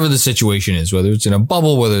 Whatever the situation is, whether it's in a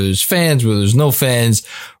bubble, whether there's fans, whether there's no fans,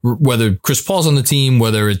 whether Chris Paul's on the team,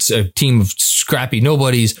 whether it's a team of scrappy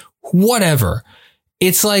nobodies, whatever.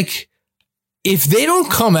 It's like, if they don't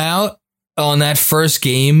come out on that first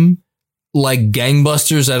game like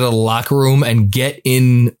gangbusters out of the locker room and get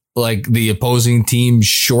in like the opposing team's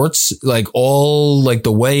shorts, like all like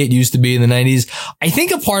the way it used to be in the 90s, I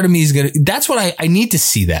think a part of me is that's what I need to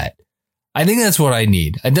see that. I think that's what I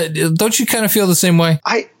need. Don't you kind of feel the same way?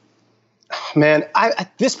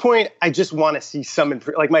 At this point, I just want to see some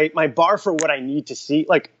like my bar for what I need to see.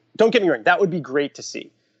 Like, don't get me wrong, that would be great to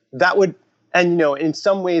see. That would, and in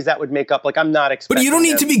some ways that would make up. Like, I'm not expecting. But you don't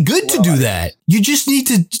need to be good to do that. You just need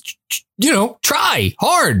to, try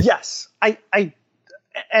hard. Yes, I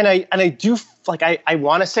do. Like, I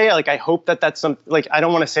want to say, like, I hope that's something. Like, I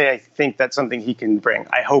don't want to say I think that's something he can bring.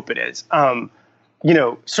 I hope it is.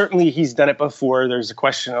 Certainly he's done it before. There's a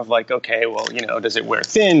question of like, okay, well, does it wear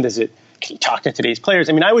thin? Can you talk to today's players?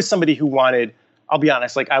 I mean, I was somebody who wanted, I'll be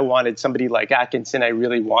honest, like I wanted somebody like Atkinson. I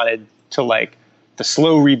really wanted to like the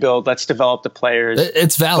slow rebuild. Let's develop the players.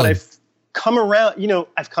 It's valid. But I've come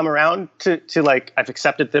around to like, I've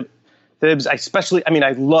accepted the Thibs. I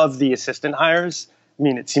love the assistant hires. I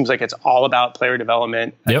mean, it seems like it's all about player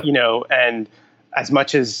development, yep. And as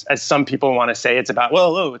much as some people want to say it's about,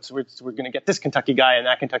 we're going to get this Kentucky guy and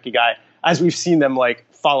that Kentucky guy, as we've seen them like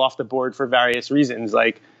fall off the board for various reasons,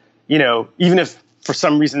 like, even if for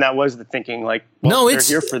some reason that was the thinking, like, well, they're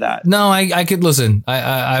here for that. No, I could listen.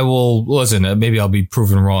 I will listen. Maybe I'll be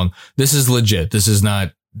proven wrong. This is legit. This was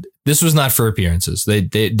not for appearances.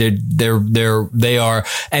 They are,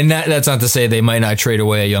 and that's not to say they might not trade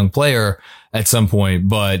away a young player at some point,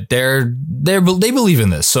 but they believe in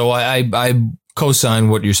this. So I co-sign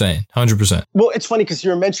what you're saying 100%. Well, it's funny because you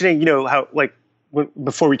were mentioning, how like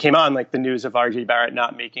before we came on, like the news of RJ Barrett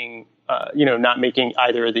not making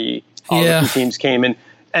either of the two teams came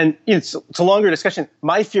and it's a longer discussion.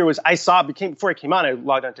 My fear was before I came on, I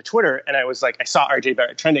logged onto Twitter and I was like, I saw RJ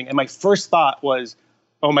Barrett trending. And my first thought was,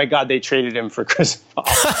 oh my God, they traded him for Chris Paul.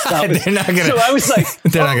 They're not gonna. So I was like,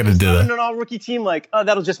 they're not gonna do that. An all rookie team, like, oh,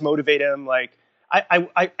 that'll just motivate him. Like, I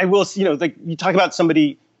will, like you talk about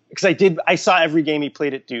somebody, because I saw every game he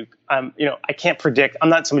played at Duke. I can't predict. I'm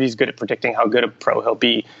not somebody who's good at predicting how good a pro he'll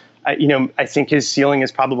be. I think his ceiling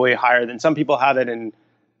is probably higher than some people have it, and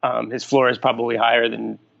his floor is probably higher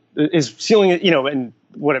than his ceiling. And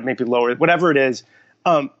what it may be lower, whatever it is.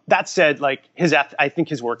 That said, like I think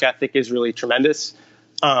his work ethic is really tremendous.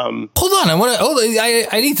 Hold on,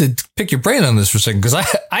 I need to pick your brain on this for a second, because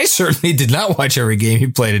I certainly did not watch every game he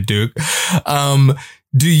played at Duke.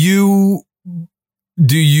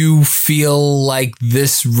 Do you feel like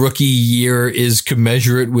this rookie year is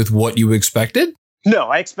commensurate with what you expected? No,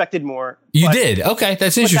 I expected more. You did? Okay,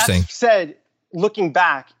 that's interesting. That said, looking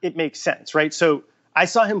back, it makes sense, right? So I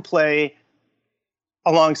saw him play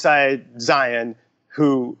alongside Zion,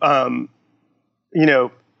 who, I'm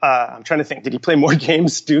trying to think. Did he play more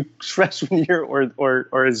games Duke's freshman year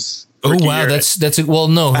or his? Oh wow, year? that's well,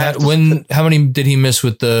 no. How many did he miss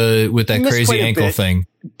with that crazy ankle thing?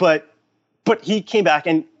 But he came back,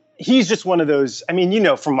 and he's just one of those. I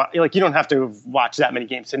mean, from like, you don't have to watch that many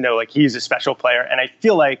games to know, like, he's a special player. And I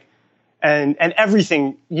feel like, and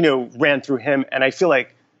everything, ran through him. And I feel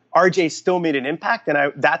like RJ still made an impact.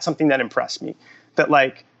 And that's something that impressed me, that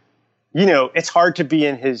like, it's hard to be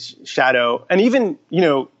in his shadow. And even,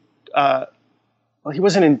 he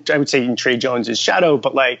wasn't I would say in Trey Jones's shadow,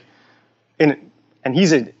 but like and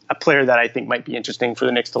he's a player that I think might be interesting for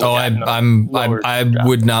the Knicks to look at. I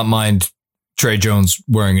would not mind Trey Jones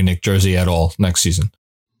wearing a Knicks jersey at all next season.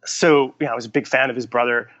 So, I was a big fan of his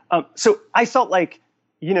brother. So I felt like,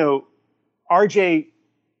 RJ,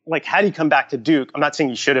 like, had he come back to Duke, I'm not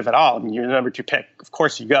saying he should have at all. I mean, you're the number 2 pick. Of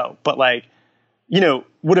course you go. But like,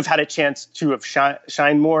 would have had a chance to have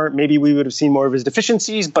shine more. Maybe we would have seen more of his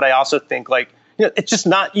deficiencies. But I also think, like, it's just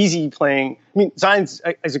not easy playing. I mean, Zion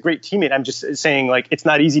is a great teammate. I'm just saying, like, it's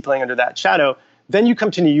not easy playing under that shadow. Then you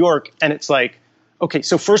come to New York, and it's like, okay,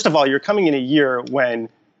 so first of all, you're coming in a year when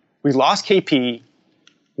we lost KP.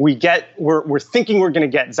 We're thinking we're going to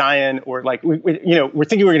get Zion, or like, we're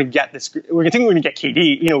thinking we're going to get this. We're thinking we're going to get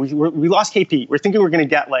KD. We lost KP. We're thinking we're going to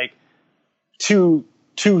get like two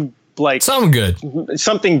like something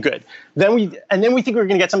good. Then we think we're going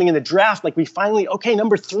to get something in the draft. Like, we finally, okay,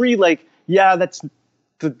 number 3, like, yeah, that's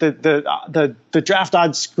the draft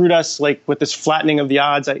odds screwed us, like, with this flattening of the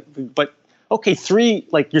odds. But okay, 3,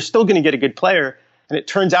 like, you're still going to get a good player. And it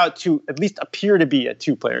turns out to at least appear to be a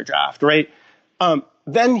 2-player draft, right?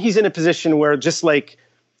 Then he's in a position where, just like,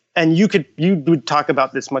 and you would talk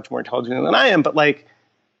about this much more intelligently than I am, but like,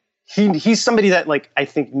 he's somebody that, like, I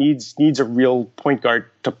think needs a real point guard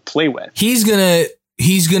to play with. He's gonna,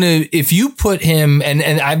 if you put him, and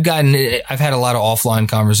I've had a lot of offline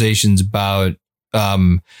conversations about,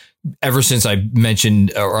 ever since I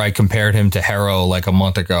mentioned, or I compared him to Harrow like a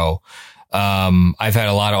month ago. I've had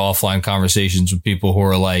a lot of offline conversations with people who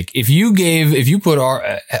are like, if you put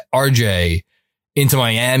RJ into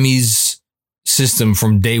Miami's system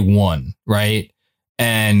from day one, right?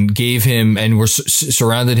 And gave him, and we're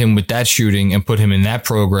surrounded him with that shooting, and put him in that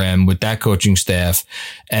program with that coaching staff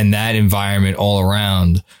and that environment all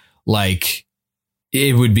around, like,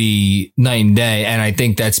 it would be night and day. And I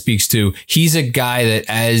think that speaks to, he's a guy that,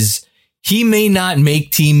 as he may not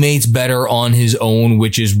make teammates better on his own,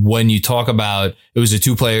 which is when you talk about it was a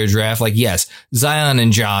 2-player draft. Like, yes, Zion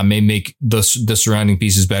and Ja may make the surrounding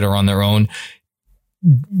pieces better on their own.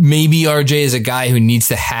 Maybe RJ is a guy who needs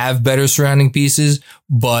to have better surrounding pieces,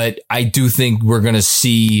 but I do think we're going to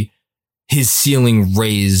see his ceiling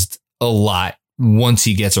raised a lot once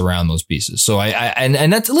he gets around those pieces. So and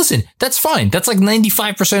that's fine. That's like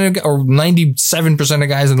 95% or 97% of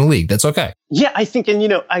guys in the league. That's okay. Yeah, I think, and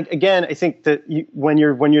I think that when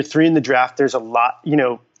you're 3 in the draft, there's a lot,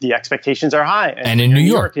 the expectations are high, and in New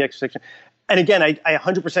York, the expectation. And again, I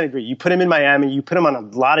 100% agree. You put him in Miami, you put him on a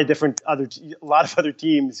lot of other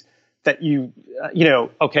teams that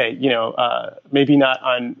maybe not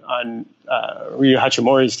on Ryu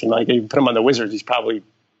Hachimura's team. Like, you put him on the Wizards, he's probably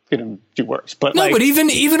going to do worse. But no, but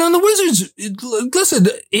even on the Wizards, listen,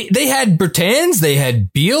 they had Bertans, they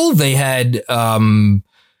had Beal, they had I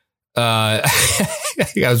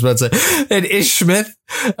was about to say, and Ish Smith.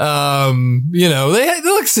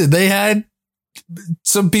 They had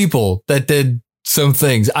some people that did some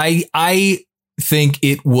things. I think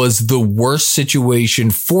it was the worst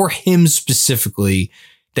situation for him specifically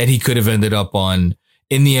that he could have ended up on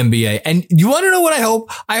in the NBA. And you want to know what I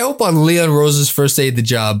hope? I hope on Leon Rose's first day at the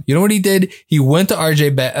job, you know what he did? He went to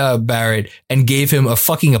RJ Barrett and gave him a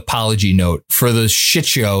fucking apology note for the shit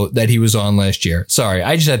show that he was on last year. Sorry,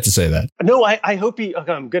 I just had to say that. No, I hope he.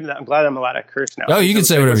 Okay, I'm good. I'm glad I'm allowed to curse now. Oh, you can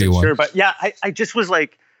say whatever you want. Sure, but yeah, I just was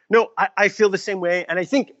like, no, I feel the same way. And I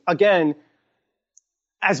think, again,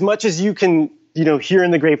 as much as you can, hear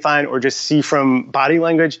in the grapevine or just see from body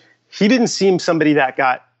language, he didn't seem somebody that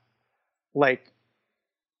got like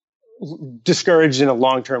discouraged in a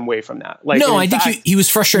long-term way from that. Like, no, I think he was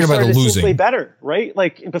frustrated by the losing. Play better, right?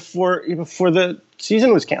 Like before the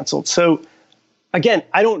season was canceled. So again,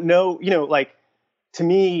 I don't know, like to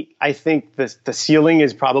me, I think the ceiling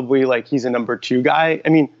is probably like he's a number 2 guy. I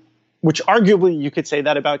mean, which arguably you could say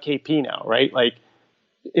that about KP now, right? Like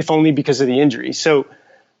if only because of the injury. So,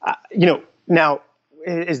 now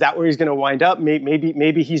is that where he's going to wind up?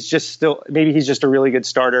 Maybe he's just a really good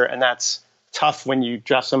starter, and that's tough when you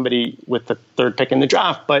draft somebody with the 3rd pick in the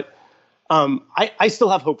draft. But I still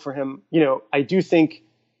have hope for him. I do think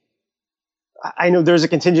I know there's a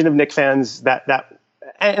contingent of Knicks fans that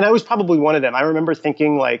and I was probably one of them. I remember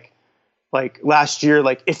thinking like last year,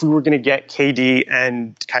 like if we were going to get KD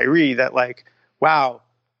and Kyrie, that like, wow,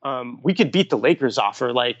 we could beat the Lakers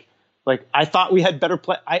offer. Like I thought we had better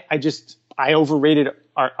play. I overrated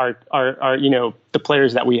our the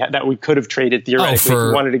players that we could have traded theoretically if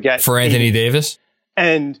we wanted to get for Anthony Davis.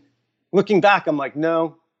 And looking back, I'm like,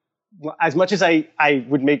 no. As much as I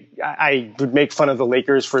would make fun of the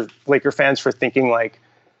Laker fans for thinking like,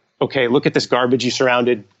 okay, look at this garbage you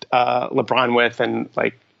surrounded LeBron with, and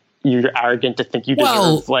like you're arrogant to think you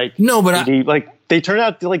deserve they turned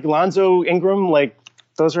out like Lonzo, Ingram, like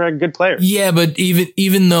those are good players. Yeah, but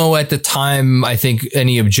even though at the time I think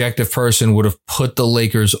any objective person would have put the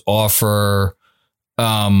Lakers offer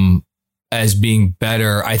as being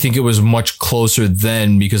better, I think it was much closer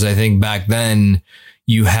then, because I think back then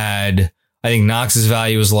I think Knox's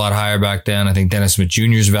value was a lot higher back then. I think Dennis Smith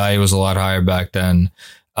Jr.'s value was a lot higher back then.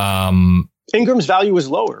 Ingram's value was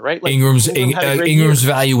lower, right? Like Ingram's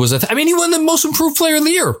value was, he won the Most Improved Player of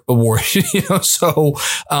the Year award, so,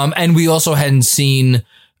 and we also hadn't seen,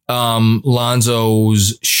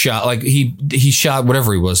 Lonzo's shot, like he shot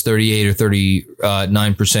whatever he was, 38 or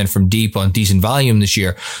 39% from deep on decent volume this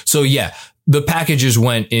year. So yeah, the packages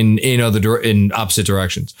went in opposite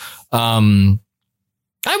directions.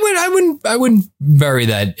 I wouldn't bury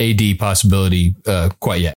that AD possibility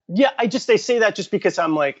quite yet. Yeah, they say that just because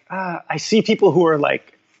I'm like, I see people who are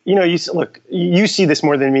like, you see this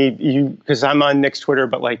more than me, because I'm on Knicks Twitter,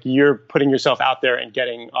 but like you're putting yourself out there and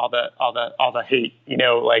getting all the hate,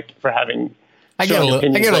 like for having. I get a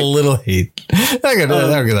little hate. I don't get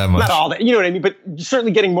that much. Not all that, you know what I mean, but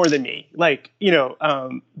certainly getting more than me. Like,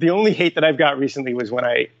 the only hate that I've got recently was when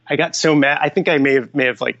I got so mad. I think I may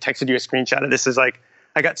have like texted you a screenshot of this. Is like,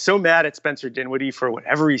 I got so mad at Spencer Dinwiddie for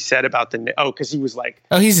whatever he said about because he was like,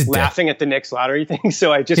 he's laughing at the Knicks lottery thing.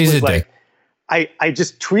 So I just was like, I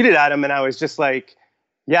just tweeted at him and I was just like,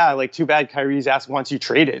 yeah, like too bad Kyrie's ass wants you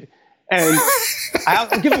traded. And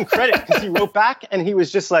I'll give him credit because he wrote back and he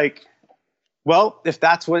was just like, well, if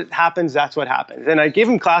that's what happens, that's what happens. And I gave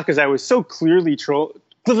him class because I was so clearly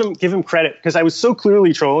give him credit because I was so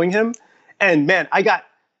clearly trolling him. And man, I got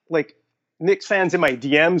like Knicks fans in my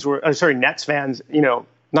DMs Nets fans,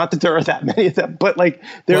 not that there are that many of them, but like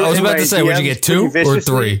I was about to say, would you get 2 or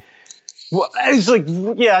 3? Well, it was like,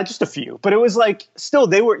 yeah, just a few, but it was like, still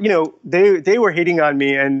they were, they were hating on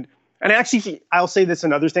me. And actually, I'll say this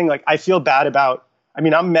another thing, like I feel bad about,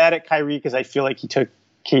 I'm mad at Kyrie because I feel like he took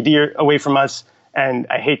KD away from us and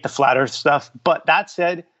I hate the flat earth stuff. But that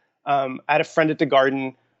said, I had a friend at the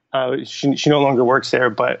Garden. She no longer works there,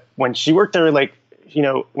 but when she worked there, like,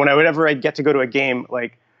 whenever I'd get to go to a game,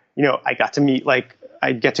 like, I got to meet, like,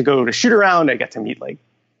 I'd get to go to shoot around. I got to meet like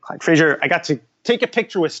Clyde Frazier. I got to take a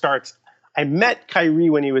picture with Starks. I met Kyrie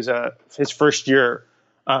when he was his first year.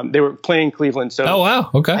 They were playing Cleveland. So oh wow,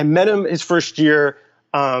 okay. I met him his first year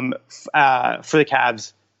for the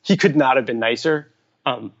Cavs. He could not have been nicer.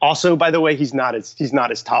 Also, by the way, he's not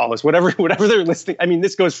as tall as whatever they're listing.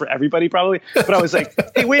 This goes for everybody probably. But I was like,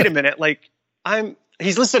 hey, wait a minute. Like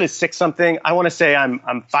he's listed as 6 something. I want to say I'm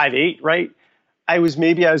 5'8", right? I was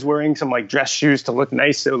wearing some like dress shoes to look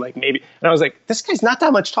nice. So like maybe, and I was like, this guy's not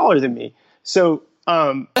that much taller than me. So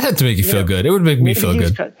that had to make you feel good. It would make me feel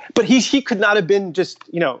good. But he could not have been just,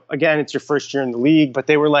 again, it's your first year in the league, but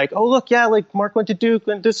they were like, oh, look, yeah, like Mark went to Duke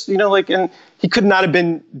and just, and he could not have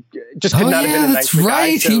been, just could not have been a nice guy. That's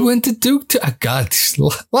right. So. He went to Duke too. Oh, God, a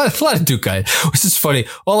lot of Duke guys. Which is funny.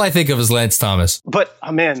 All I think of is Lance Thomas. But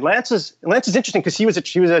man, Lance is interesting because he was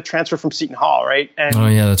a transfer from Seton Hall, right? And oh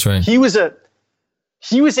yeah, that's right. He was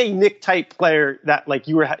he was a Nick type player that like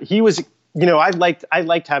he was, you know, I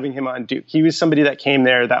liked having him on Duke. He was somebody that came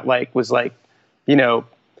there that like was like, you know,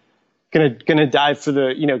 gonna dive for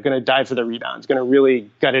the rebounds, gonna really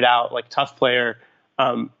gut it out, like tough player.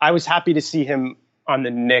 I was happy to see him on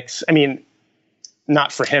the Knicks. I mean,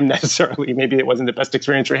 not for him necessarily. Maybe it wasn't the best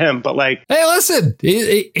experience for him, but like, hey, listen,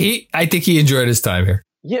 I think he enjoyed his time here.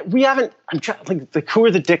 Yeah, we haven't. I'm trying like who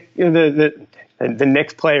are the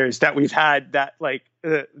Knicks players that we've had that like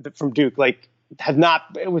from Duke like have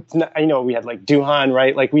not. I know we had like Duhan,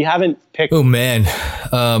 right? Like we haven't picked. Oh man,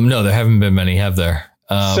 no, there haven't been many, have there?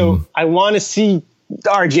 So I want to see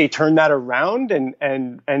RJ turn that around and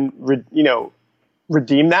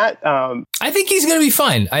redeem that. I think he's going to be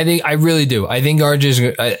fine. I really do. I think RJ's.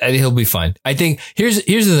 I think he'll be fine. I think here's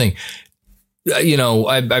the thing. You know,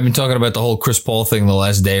 I've been talking about the whole Chris Paul thing the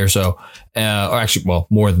last day or so, or actually, well,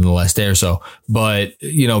 more than the last day or so. But,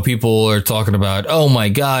 you know, people are talking about, oh my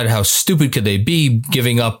God, how stupid could they be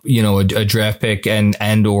giving up, you know, a draft pick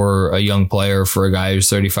and or a young player for a guy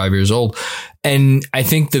who's 35 years old. And I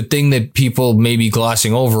think the thing that people may be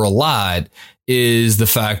glossing over a lot is the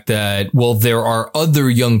fact that, well, there are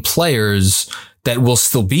other young players that will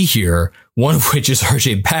still be here. One of which is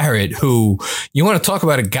RJ Barrett, who you want to talk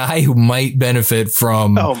about a guy who might benefit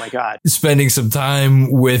from, oh my God, spending some time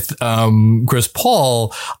with Chris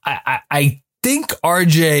Paul. I think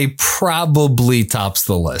RJ probably tops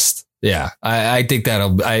the list. Yeah, I think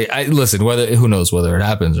that'll. I listen. Who knows whether it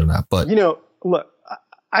happens or not? But you know, look.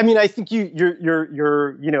 I mean, I think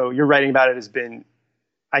your writing about it has been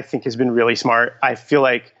really smart. I feel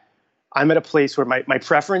like I'm at a place where my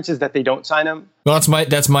preference is that they don't sign him. Well,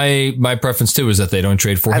 that's my preference too, is that they don't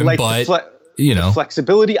trade for him. Like but you know,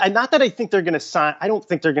 flexibility. Not that I think they're going to sign. I don't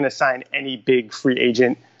think they're going to sign any big free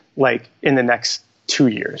agent like in the next 2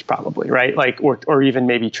 years, probably, right? Like, or even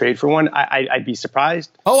maybe trade for one. I'd be surprised.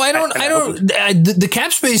 Oh, the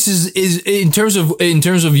cap space is in terms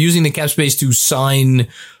of using the cap space to sign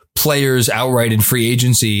players outright in free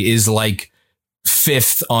agency is like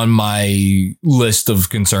fifth on my list of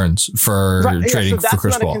concerns for trading for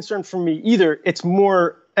Chris Paul. That's not a concern for me either. It's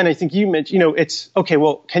more, and I think you mentioned, you know, it's okay.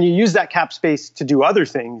 Well, can you use that cap space to do other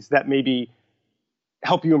things that maybe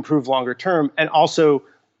help you improve longer term? And also,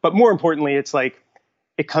 but more importantly, it's like,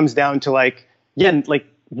 it comes down to like, yeah, like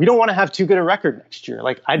we don't want to have too good a record next year.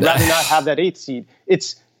 Like I'd rather not have that 8th seed.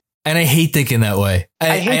 And I hate thinking that way.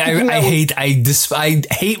 I hate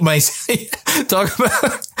my talk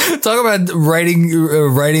about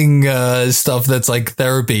writing stuff that's like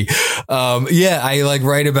therapy. Yeah, I like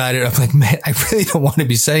write about it. I'm like, man, I really don't want to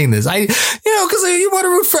be saying this. Because you want to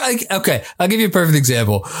root for. Okay, I'll give you a perfect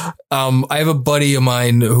example. I have a buddy of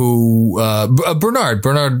mine who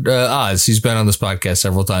Bernard Oz. He's been on this podcast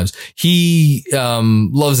several times. He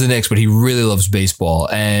loves the Knicks, but he really loves baseball,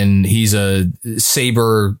 and he's a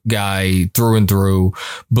Sabre guy through and through.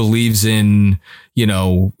 Believes in, you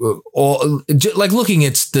know, all like looking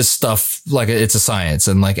at this stuff like it's a science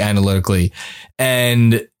and like analytically.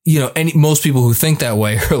 And, you know, most people who think that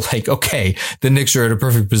way are like, okay, the Knicks are at a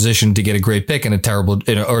perfect position to get a great pick and a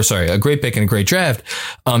great pick and a great draft.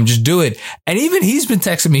 Just do it. And even he's been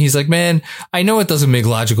texting me. He's like, man, I know it doesn't make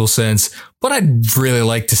logical sense, but I'd really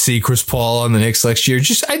like to see Chris Paul on the Knicks next year. I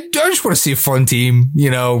just want to see a fun team, you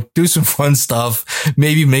know, do some fun stuff,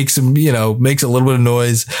 maybe makes a little bit of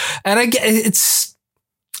noise. And I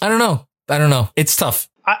don't know. It's tough.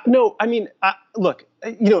 Look,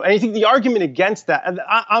 you know, I think the argument against that,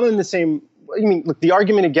 I'm in the same, I mean, look, the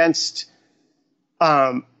argument against,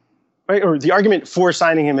 right, or the argument for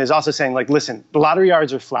signing him is also saying like, listen, the lottery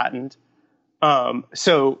odds are flattened.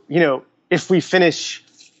 So, you know, if we finish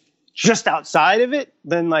just outside of it,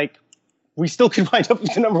 then like we still could wind up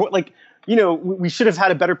with the number one, like, you know, we should have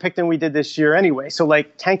had a better pick than we did this year anyway. So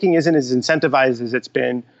like tanking isn't as incentivized as it's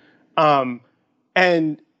been. And,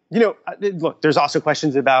 you know, look, there's also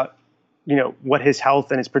questions about, you know, what his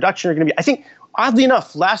health and his production are going to be. I think, oddly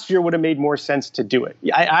enough, last year would have made more sense to do it.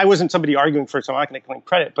 I wasn't somebody arguing for it, so I'm not going to claim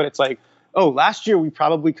credit, but it's like, oh, last year we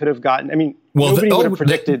probably could have gotten, I mean, nobody would have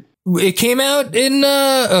predicted. It came out in,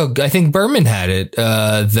 I think Berman had it,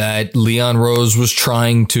 that Leon Rose was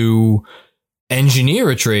trying to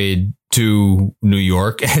engineer a trade to New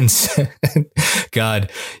York, and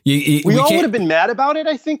God, we all would have been mad about it.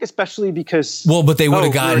 I think, especially because but they would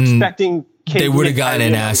have gotten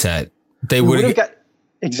an asset. They would have got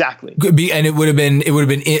exactly, and it would have been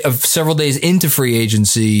several days into free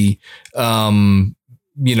agency.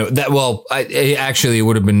 You know that. Well, it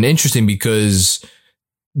would have been interesting because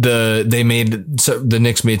the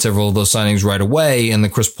Knicks made several of those signings right away, and the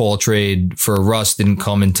Chris Paul trade for Russ didn't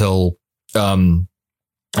come until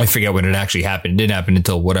I forget when it actually happened. It didn't happen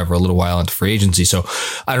until a little while into free agency. So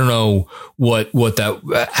I don't know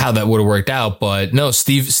how that would have worked out. But no,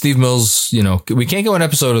 Steve Mills, we can't go an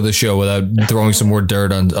episode of the show without throwing some more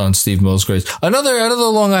dirt on Steve Mills' craze. Another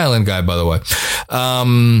Long Island guy, by the way.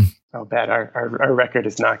 Oh, bad. Our record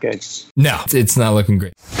is not good. No, it's not looking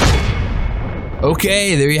great.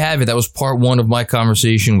 Okay, there you have it. That was part 1 of my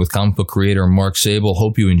conversation with comic book creator Mark Sable.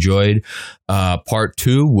 Hope you enjoyed. Part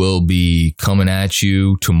 2 will be coming at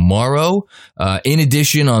you tomorrow. In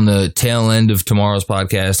addition, on the tail end of tomorrow's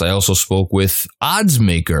podcast, I also spoke with odds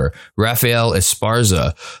maker Rafael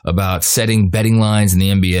Esparza about setting betting lines in the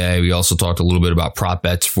NBA. We also talked a little bit about prop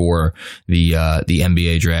bets for the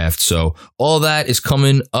NBA draft. So all that is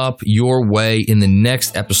coming up your way in the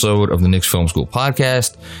next episode of the Knicks Film School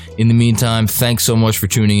podcast. In the meantime, thanks so much for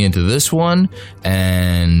tuning into this one.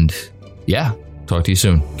 And yeah, talk to you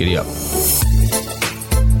soon. Giddy up.